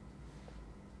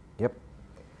 Yep.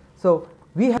 So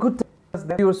we had good times.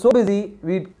 We were so busy,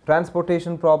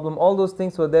 transportation problem, all those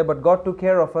things were there, but God took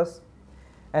care of us.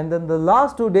 And then the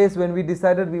last 2 days when we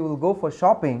decided we will go for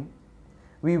shopping,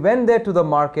 we went there to the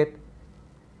market.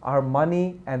 Our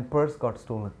money and purse got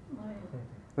stolen.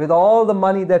 With all the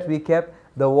money that we kept,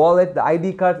 the wallet, the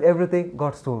ID cards, everything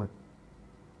got stolen.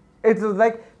 It was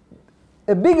like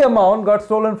a big amount got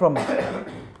stolen from us.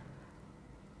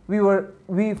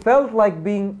 We felt like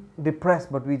being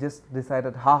depressed, but we just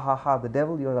decided, the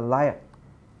devil, you're a liar.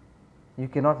 You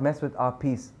cannot mess with our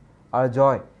peace, our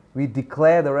joy. We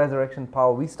declare the resurrection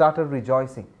power. We started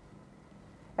rejoicing.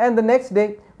 And the next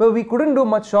day, we couldn't do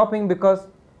much shopping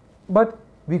but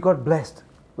we got blessed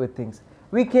with things.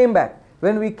 We came back.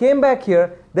 When we came back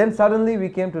here, then suddenly we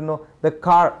came to know the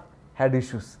car had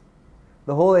issues.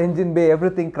 The whole engine bay,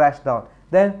 everything crashed down.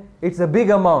 Then it's a big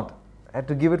amount. I had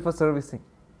to give it for servicing.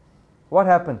 What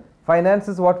happened?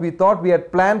 Finances, what we thought we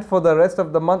had planned for the rest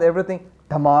of the month, everything,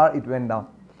 tamar, it went down.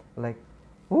 Like,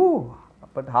 ooh,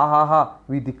 but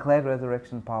we declared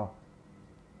resurrection power.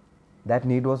 That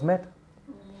need was met.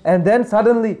 And then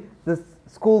suddenly, the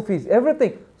school fees,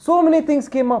 everything, so many things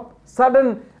came up.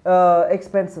 Sudden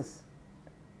expenses.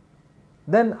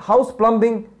 Then house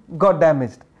plumbing got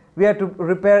damaged. We had to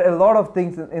repair a lot of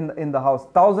things in the house.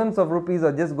 Thousands of rupees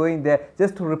are just going there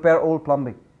just to repair old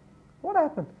plumbing. What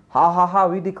happened?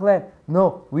 We declared,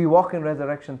 no, we walk in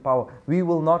resurrection power. We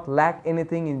will not lack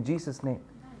anything in Jesus' name.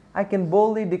 I can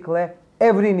boldly declare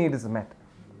every need is met.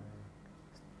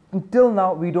 Until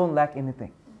now, we don't lack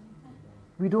anything.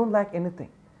 We don't lack anything.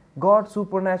 God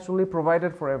supernaturally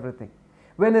provided for everything.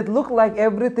 When it looked like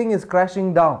everything is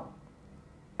crashing down,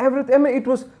 it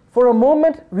was, for a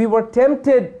moment, we were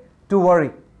tempted to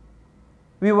worry.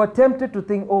 We were tempted to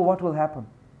think, oh, what will happen?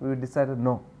 We decided,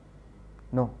 no.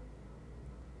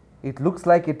 It looks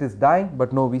like it is dying,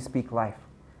 but no, we speak life.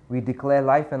 We declare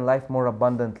life and life more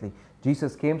abundantly.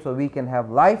 Jesus came so we can have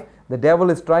life. The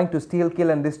devil is trying to steal, kill,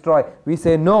 and destroy. We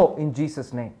say no in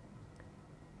Jesus' name.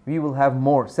 We will have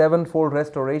more. Sevenfold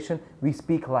restoration. We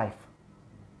speak life.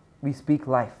 We speak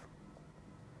life.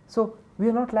 So we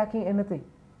are not lacking anything.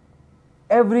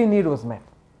 Every need was met.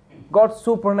 God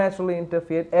supernaturally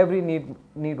interfered. Every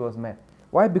need was met.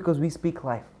 Why? Because we speak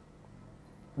life.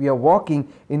 We are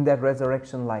walking in that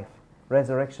resurrection life,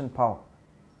 resurrection power.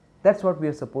 That's what we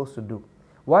are supposed to do.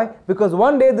 Why? Because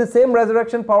one day the same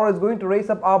resurrection power is going to raise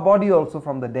up our body also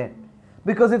from the dead.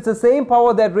 Because it's the same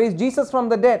power that raised Jesus from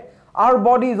the dead. Our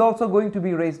body is also going to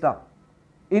be raised up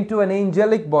into an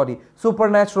angelic body,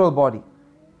 supernatural body.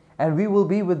 And we will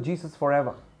be with Jesus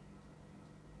forever.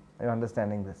 Are you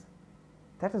understanding this?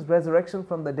 That is resurrection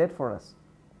from the dead for us.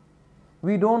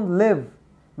 We don't live,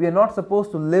 we are not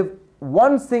supposed to live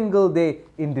one single day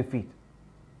in defeat.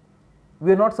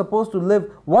 We are not supposed to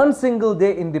live one single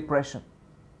day in depression.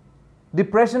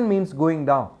 Depression means going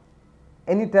down.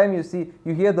 Anytime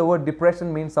you hear the word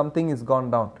depression, means something is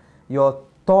gone down. Your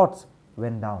thoughts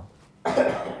went down.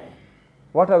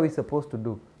 What are we supposed to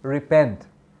do? Repent.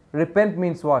 Repent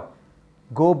means what?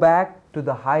 Go back to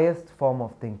the highest form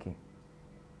of thinking.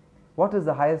 What is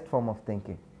the highest form of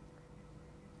thinking?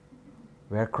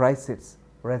 Where Christ sits.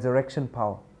 Resurrection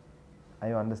power. Are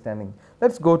you understanding?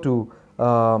 Let's go to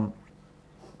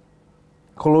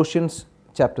Colossians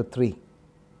chapter 3.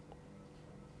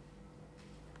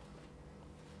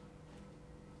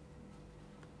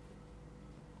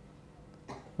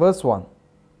 Verse 1.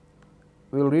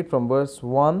 We will read from verse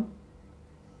 1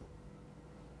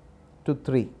 to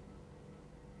 3.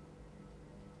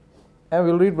 And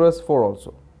we will read verse 4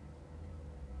 also.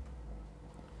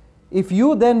 If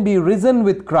you then be risen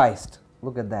with Christ,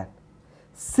 look at that.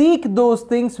 Seek those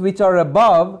things which are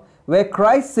above, where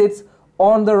Christ sits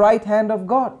on the right hand of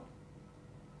God.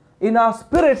 In our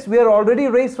spirits, we are already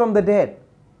raised from the dead.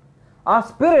 Our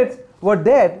spirits were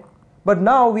dead, but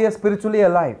now we are spiritually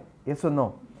alive. Yes or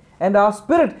no? And our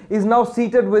spirit is now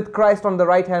seated with Christ on the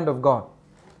right hand of God.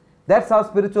 That's our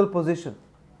spiritual position.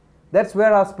 That's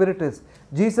where our spirit is.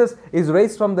 Jesus is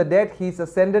raised from the dead. He is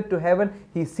ascended to heaven.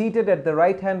 He is seated at the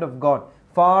right hand of God,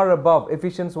 far above.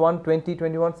 Ephesians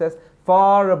 1:20-21 says,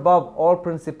 far above all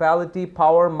principality,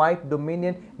 power, might,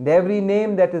 dominion, and every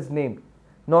name that is named,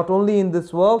 not only in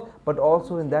this world, but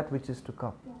also in that which is to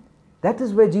come. That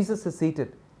is where Jesus is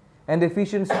seated. And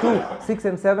Ephesians 2:6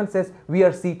 and 7 says, we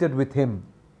are seated with Him.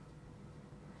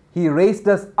 He raised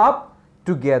us up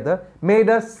together, made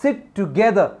us sit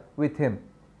together with Him.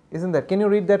 Isn't that? Can you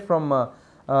read that from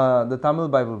the Tamil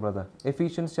Bible, brother?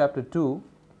 Ephesians chapter 2.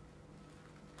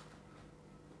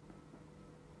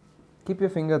 Keep your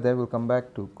finger there, we'll come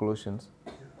back to Colossians.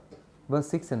 Verse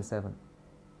 6 and 7.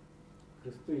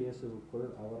 கிறிஸ்து இயேசுவுக்குள்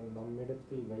அவர்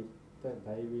நம்மிடத்தில் வைத்த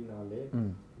தயவினாலே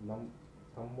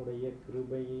தம்முடைய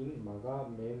கிருபையின் மகா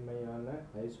மேன்மையான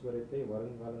ஐஸ்வர்யத்தை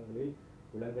வருங்காலங்களில்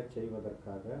விளங்கச்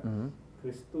செய்வதற்காக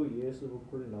கிறிஸ்து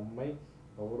இயேசுவுக்குள் நம்மை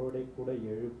அவரோடு கூட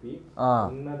எழுப்பி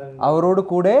அவரோடு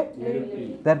கூட எழுப்பி.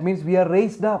 That means we are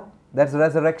raised up. That's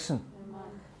resurrection.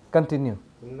 Continue.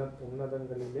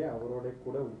 உன்னதங்களிலே அவரோடு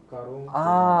கூட உட்காரும்.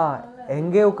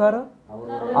 எங்கே உட்காரும்?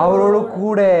 அவரோடு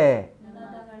கூட.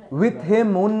 With Him,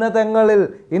 உன்னதங்களில்,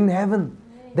 in heaven.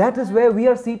 That is where we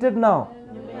are seated now.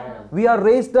 We are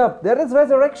raised up. There is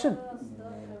resurrection.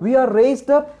 We are raised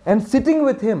up and sitting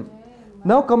with Him.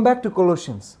 Now come back to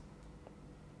Colossians.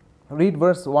 Read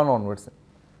verse 1 onwards.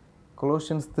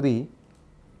 Colossians 3.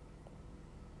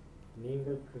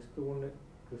 நீங்கள்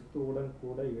கிறிஸ்துவுடன்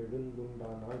கூட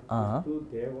எழுந்துண்டானால் கிறிஸ்து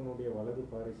தேவனுடைய வலது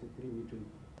பாரிசத்தில்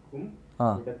வீற்றிருக்கும்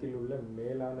இடத்தில் உள்ள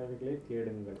மேலானவைகளை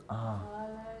தேடுங்கள்.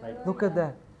 Look at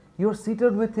that. You're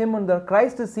seated with him on the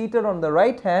Christ is seated on the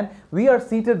right hand. We are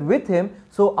seated with him,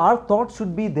 so our thoughts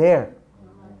should be there.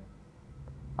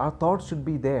 Our thoughts should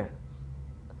be there.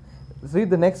 Let's read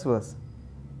the next verse.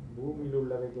 பூமியில்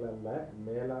உள்ளவைகள் அல்ல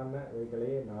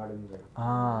மேலானவைகளே நாடுங்கள்.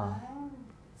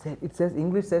 It says,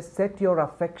 English says, set your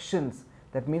affections.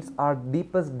 That means our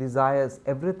deepest desires,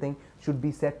 everything should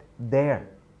be set there.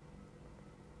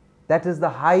 That is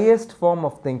the highest form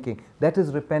of thinking. That is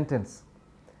repentance.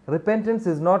 Repentance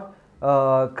is not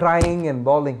crying and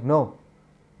bawling. No.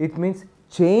 It means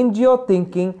change your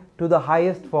thinking to the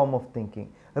highest form of thinking.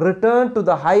 Return to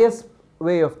the highest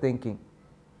way of thinking.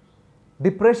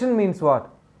 Depression means what?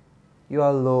 You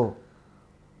are low.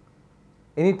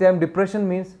 Anytime depression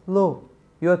means low.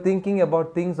 You are thinking about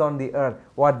things on the earth.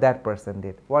 What that person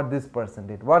did. What this person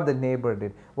did. What the neighbor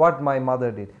did. What my mother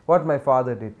did. What my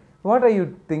father did. What are you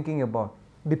thinking about?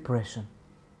 Depression.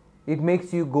 It makes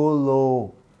you go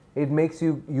low. It makes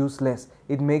you useless.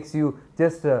 It makes you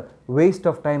just a waste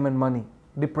of time and money.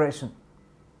 Depression.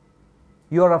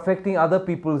 You are affecting other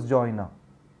people's joy now.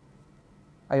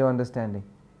 Are you understanding?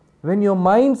 When your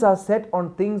minds are set on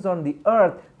things on the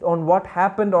earth, on what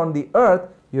happened on the earth,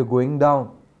 you're going down.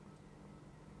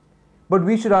 But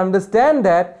we should understand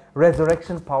that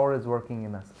resurrection power is working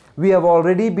in us. We have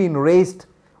already been raised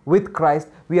with Christ.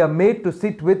 We are made to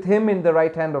sit with him in the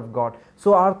right hand of God.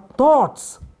 So our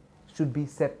thoughts should be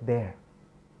set there.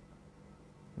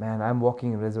 Man, I'm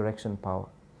walking in resurrection power.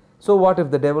 So what if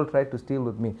the devil tried to steal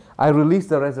with me? I release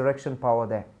the resurrection power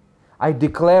there. I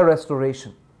declare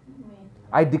restoration.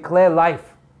 I declare life.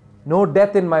 No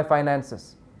death in my finances.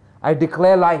 I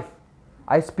declare life.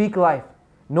 I speak life.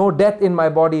 No death in my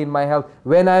body, in my health.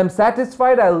 When I am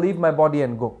satisfied, I will leave my body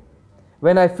and go.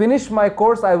 When I finish my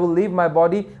course, I will leave my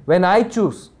body when I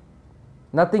choose.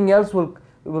 Nothing else will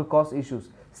cause issues.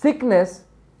 Sickness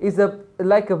is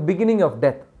like a beginning of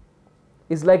death.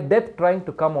 It's like death trying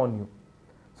to come on you.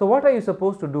 So what are you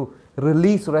supposed to do?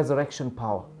 Release resurrection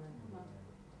power.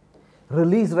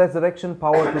 Release resurrection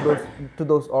power to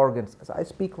those organs. So I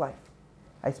speak life.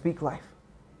 I speak life.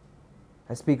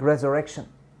 I speak resurrection.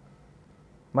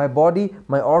 My body,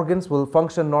 my organs will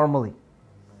function normally.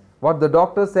 What the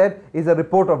doctor said is a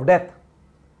report of death.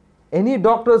 Any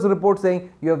doctor's report saying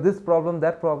you have this problem,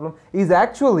 that problem, is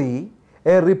actually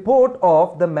a report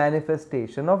of the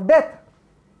manifestation of death.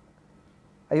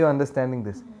 Are you understanding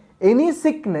this? Any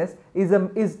sickness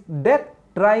is death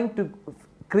trying to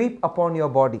creep upon your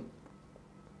body.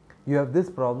 You have this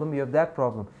problem, you have that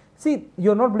problem. See,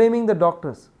 you're not blaming the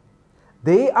doctors.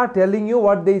 They are telling you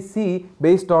what they see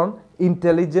based on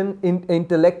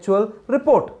intellectual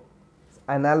report,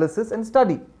 analysis and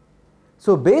study.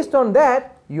 So based on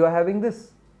that, you are having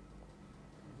this.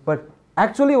 But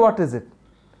actually what is it?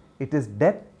 It is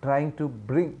death trying to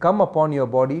come upon your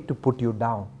body to put you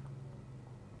down.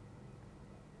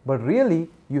 But really,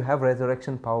 you have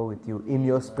resurrection power with you in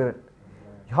your spirit.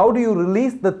 How do you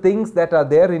release the things that are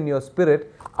there in your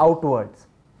spirit outwards?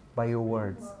 By your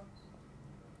words.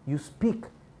 You speak.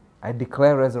 I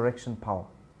declare resurrection power.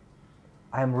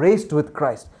 I am raised with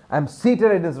Christ. I am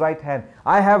seated at his right hand.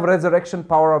 I have resurrection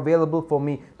power available for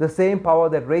me. The same power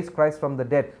that raised Christ from the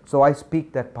dead. So I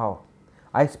speak that power.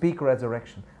 I speak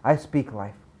resurrection. I speak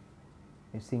life.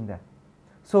 You're seeing that?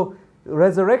 So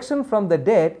resurrection from the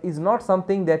dead is not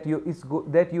something that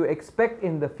you expect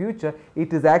in the future.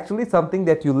 It is actually something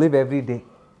that you live every day.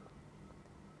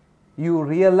 You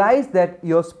realize that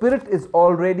your spirit is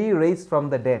already raised from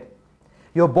the dead.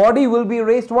 Your body will be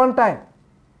raised one time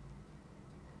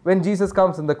when Jesus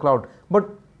comes in the cloud. But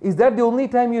is that the only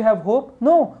time you have hope?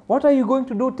 No. What are you going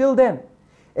to do till then?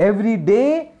 Every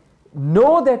day,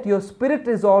 know that your spirit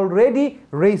is already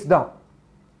raised up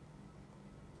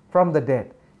from the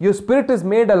dead. Your spirit is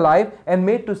made alive and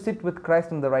made to sit with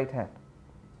Christ in the right hand.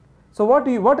 So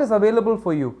what is available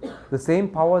for you? The same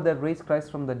power that raised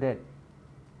Christ from the dead.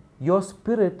 Your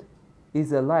spirit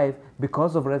is alive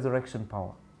because of resurrection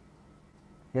power.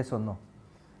 Yes or no?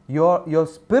 Your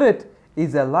spirit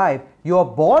is alive. You are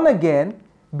born again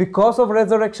because of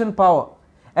resurrection power.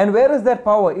 And where is that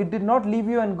power? It did not leave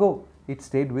you and go. It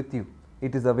stayed with you.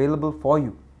 It is available for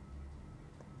you.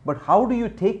 But how do you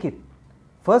take it?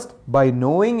 First, by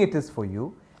knowing it is for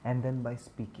you, and then by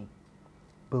speaking.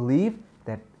 Believe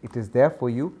that it is there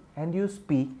for you, and you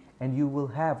speak, and you will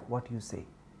have what you say.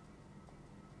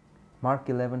 Mark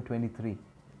 11:23.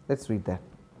 Let's read that.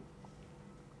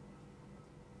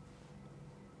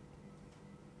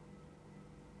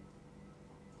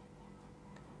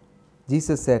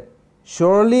 Jesus said,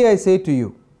 "Surely I say to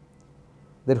you,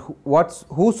 that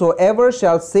whosoever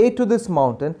shall say to this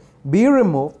mountain, Be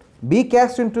removed, be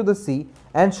cast into the sea,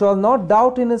 and shall not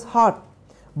doubt in his heart,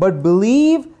 but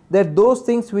believe that those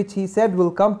things which he said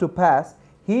will come to pass,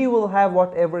 he will have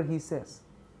whatever he says."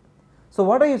 So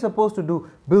what are you supposed to do?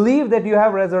 Believe that you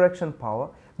have resurrection power.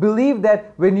 Believe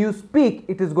that when you speak,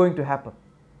 it is going to happen.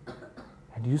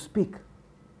 And you speak,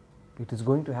 it is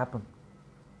going to happen.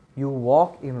 You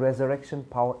walk in resurrection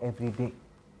power every day.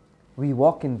 We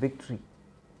walk in victory.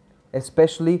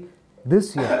 Especially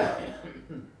this year.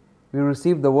 We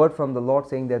received the word from the Lord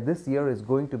saying that this year is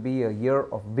going to be a year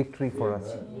of victory for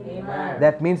us. Amen.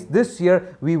 That means this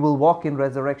year we will walk in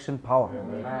resurrection power.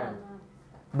 Amen.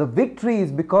 The victory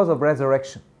is because of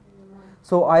resurrection.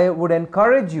 So I would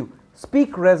encourage you,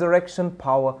 speak resurrection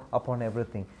power upon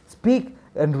everything. Speak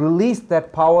and release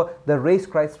that power that raised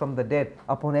Christ from the dead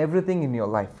upon everything in your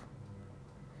life.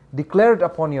 Declare it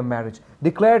upon your marriage.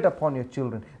 Declare it upon your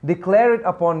children. Declare it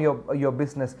upon your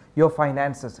business, your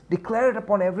finances. Declare it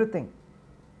upon everything.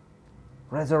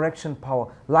 Resurrection power,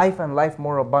 life and life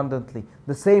more abundantly.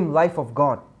 The same life of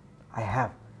God I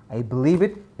have. I believe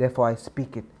it, therefore I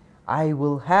speak it. I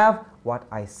will have what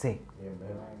I say.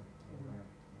 Amen.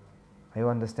 Are you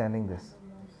understanding this?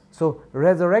 So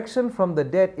resurrection from the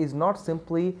dead is not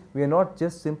simply, we are not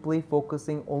just simply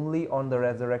focusing only on the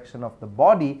resurrection of the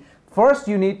body. First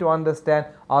you need to understand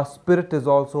our spirit is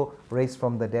also raised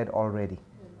from the dead already.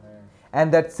 Amen.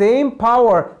 And that same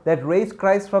power that raised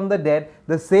Christ from the dead,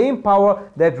 the same power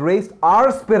that raised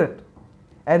our spirit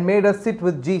and made us sit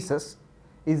with Jesus,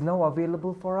 is now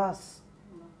available for us.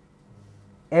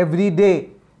 Every day,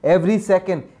 every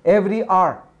second, every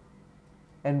hour.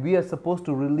 And we are supposed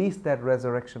to release that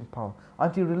resurrection power.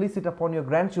 Until you release it upon your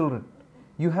grandchildren.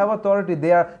 You have authority.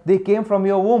 They came from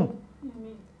your womb.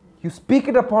 You speak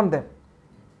it upon them.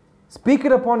 Speak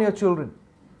it upon your children.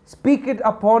 Speak it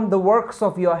upon the works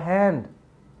of your hand.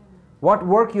 What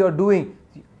work you are doing,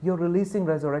 you're releasing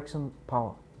resurrection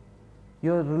power.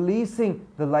 You're releasing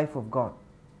the life of God.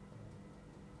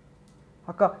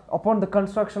 Upon the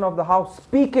construction of the house,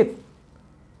 speak it.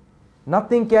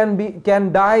 Nothing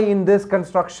can die in this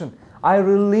construction. I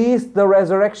release the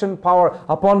resurrection power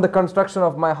upon the construction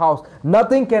of my house.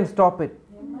 Nothing can stop it.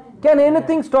 Amen. Can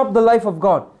anything stop the life of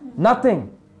God?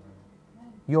 Nothing.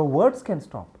 Your words can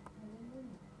stop.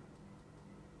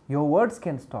 Your words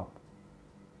can stop.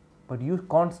 But you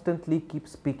constantly keep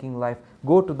speaking life.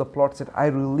 Go to the plot, say, I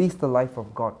release the life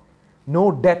of God.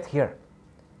 No death here.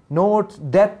 No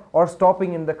death or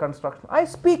stopping in the construction. I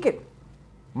speak it.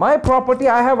 My property,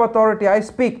 I have authority. I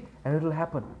speak. And it will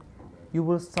happen. You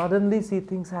will suddenly see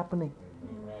things happening.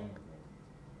 Amen.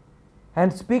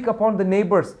 And speak upon the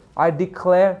neighbors. I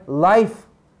declare life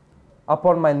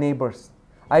upon my neighbors.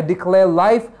 I declare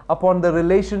life upon the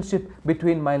relationship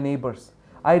between my neighbors.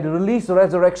 I release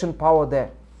resurrection power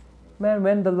there. Man,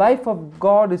 when the life of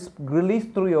God is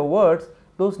released through your words,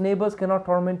 those neighbors cannot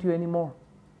torment you anymore.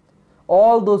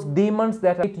 All those demons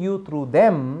that hit you through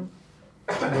them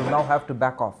will now have to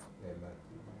back off. Amen.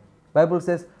 Bible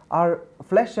says our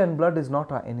flesh and blood is not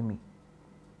our enemy.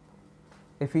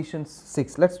 Ephesians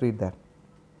 6. Let's read that.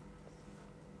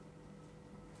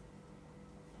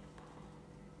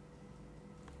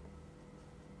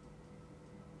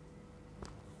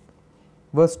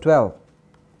 Verse 12.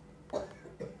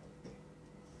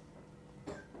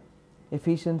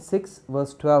 Ephesians 6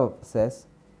 verse 12 says,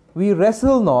 we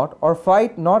wrestle not or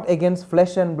fight not against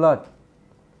flesh and blood.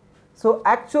 So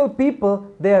actual people,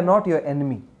 they are not your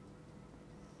enemy.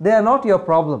 They are not your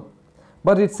problem.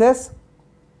 But it says,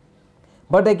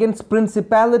 but against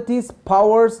principalities,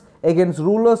 powers, against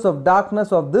rulers of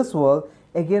darkness of this world,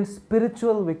 against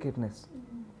spiritual wickedness.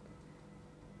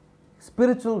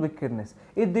 Spiritual wickedness.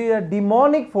 If they are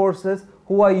demonic forces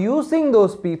who are using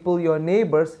those people, your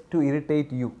neighbors, to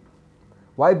irritate you.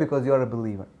 Why? Because you are a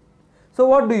believer. So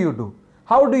what do?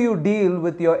 How do you deal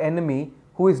with your enemy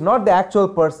who is not the actual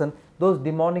person, those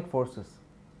demonic forces?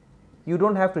 You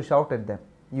don't have to shout at them.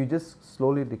 You just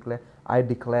slowly declare, I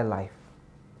declare life.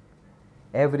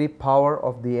 Every power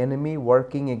of the enemy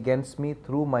working against me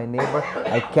through my neighbor,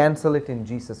 I cancel it in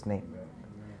Jesus' name.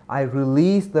 I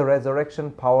release the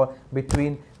resurrection power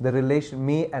between the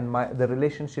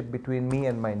relationship between me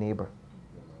and my neighbor.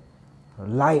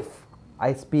 Life.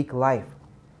 I speak life.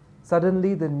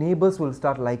 Suddenly the neighbors will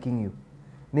start liking you.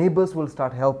 Neighbors will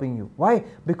start helping you. Why?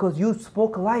 Because you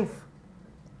spoke life.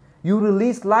 You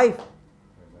released life.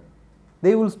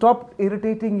 They will stop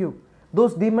irritating you.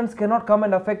 Those demons cannot come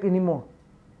and affect anymore.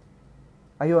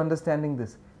 Are you understanding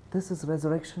this? This is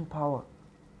resurrection power.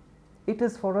 It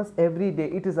is for us every day.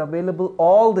 It is available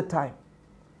all the time.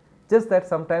 just that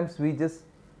sometimes we just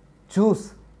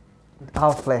choose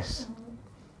our flesh.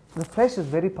 The flesh is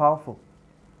very powerful.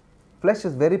 Flesh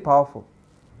is very powerful.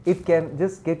 It can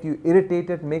just get you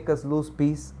irritated, make us lose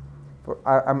peace.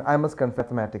 I must confess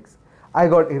mathematics. I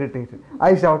got irritated.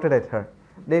 I shouted at her.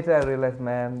 Later I realized,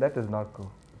 man, that is not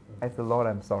cool. I said, Lord,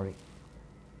 I'm sorry.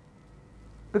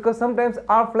 Because sometimes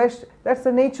our flesh, that's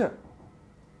the nature.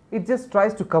 It just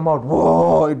tries to come out.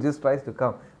 Whoa, it just tries to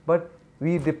come. But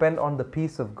we depend on the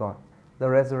peace of God, the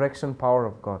resurrection power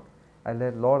of God.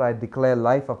 Lord, I declare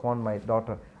life upon my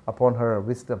daughter, upon her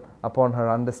wisdom, upon her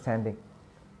understanding.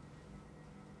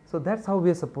 So that's how we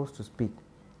are supposed to speak.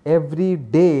 Every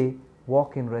day,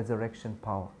 walk in resurrection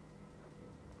power.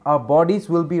 Our bodies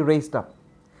will be raised up,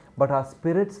 but our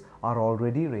spirits are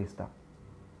already raised up.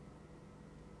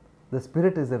 The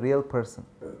spirit is a real person.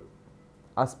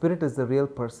 Our spirit is the real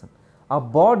person. Our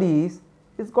bodies,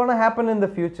 it's going to happen in the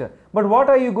future. But what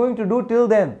are you going to do till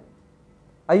then?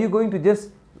 Are you going to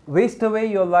just waste away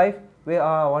your life? Where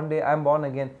one day I'm born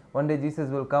again. One day Jesus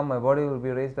will come. My body will be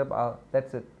raised up.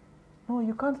 That's it. No,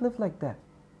 you can't live like that.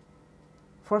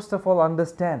 First of all,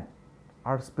 understand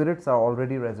our spirits are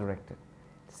already resurrected,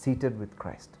 seated with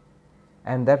Christ.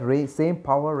 And that same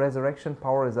power, resurrection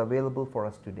power, is available for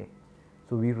us today.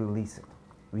 So we release it.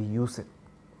 We use it.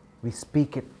 We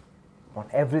speak it on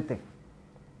everything.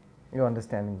 You're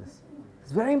understanding this?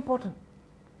 It's very important.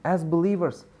 As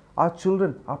believers, our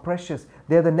children are precious.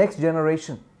 They're the next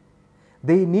generation.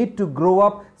 They need to grow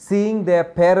up seeing their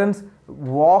parents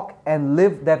walk and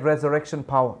live that resurrection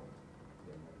power.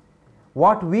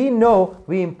 What we know,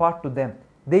 we impart to them.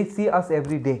 They see us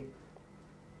every day.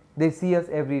 They see us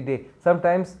every day.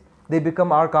 Sometimes they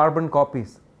become our carbon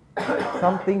copies.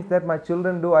 Some things that my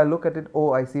children do, I look at it,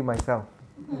 oh, I see myself.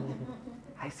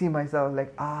 I see myself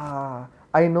like,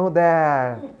 I know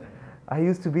that. I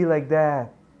used to be like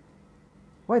that.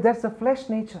 Why? That's the flesh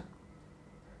nature.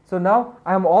 So now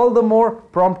I am all the more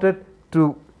prompted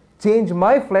to change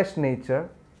my flesh nature,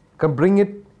 bring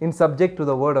it in subject to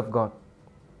the Word of God.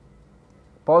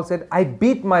 Paul said, I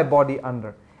beat my body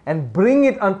under and bring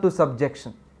it unto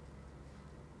subjection.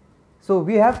 So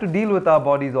we have to deal with our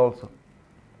bodies also.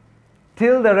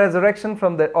 Till the resurrection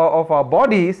of our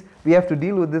bodies, we have to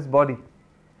deal with this body.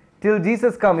 Till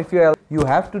Jesus comes, you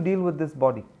have to deal with this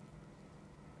body.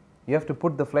 You have to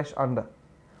put the flesh under.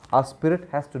 Our spirit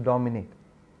has to dominate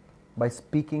by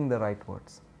speaking the right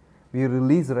words. We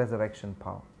release resurrection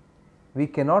power. We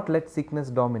cannot let sickness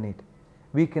dominate.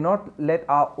 We cannot let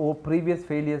our previous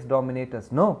failures dominate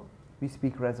us. No, we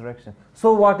speak resurrection.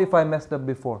 So what if I messed up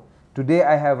before? Today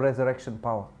I have resurrection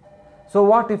power. So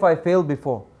what if I failed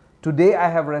before? Today I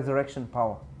have resurrection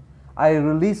power. I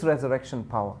release resurrection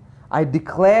power. I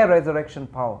declare resurrection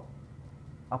power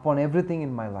upon everything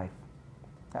in my life.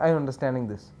 Are you understanding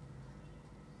this?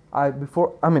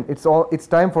 It's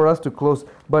time for us to close,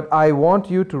 but I want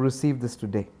you to receive this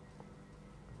today.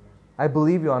 I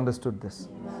believe you understood this.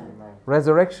 Amen.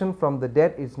 Resurrection from the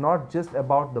dead is not just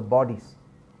about the bodies.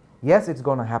 Yes, it's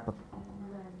going to happen.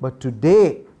 But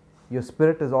today, your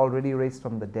spirit is already raised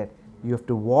from the dead. You have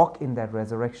to walk in that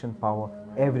resurrection power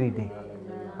every day.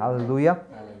 Hallelujah. Hallelujah.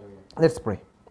 Let's pray.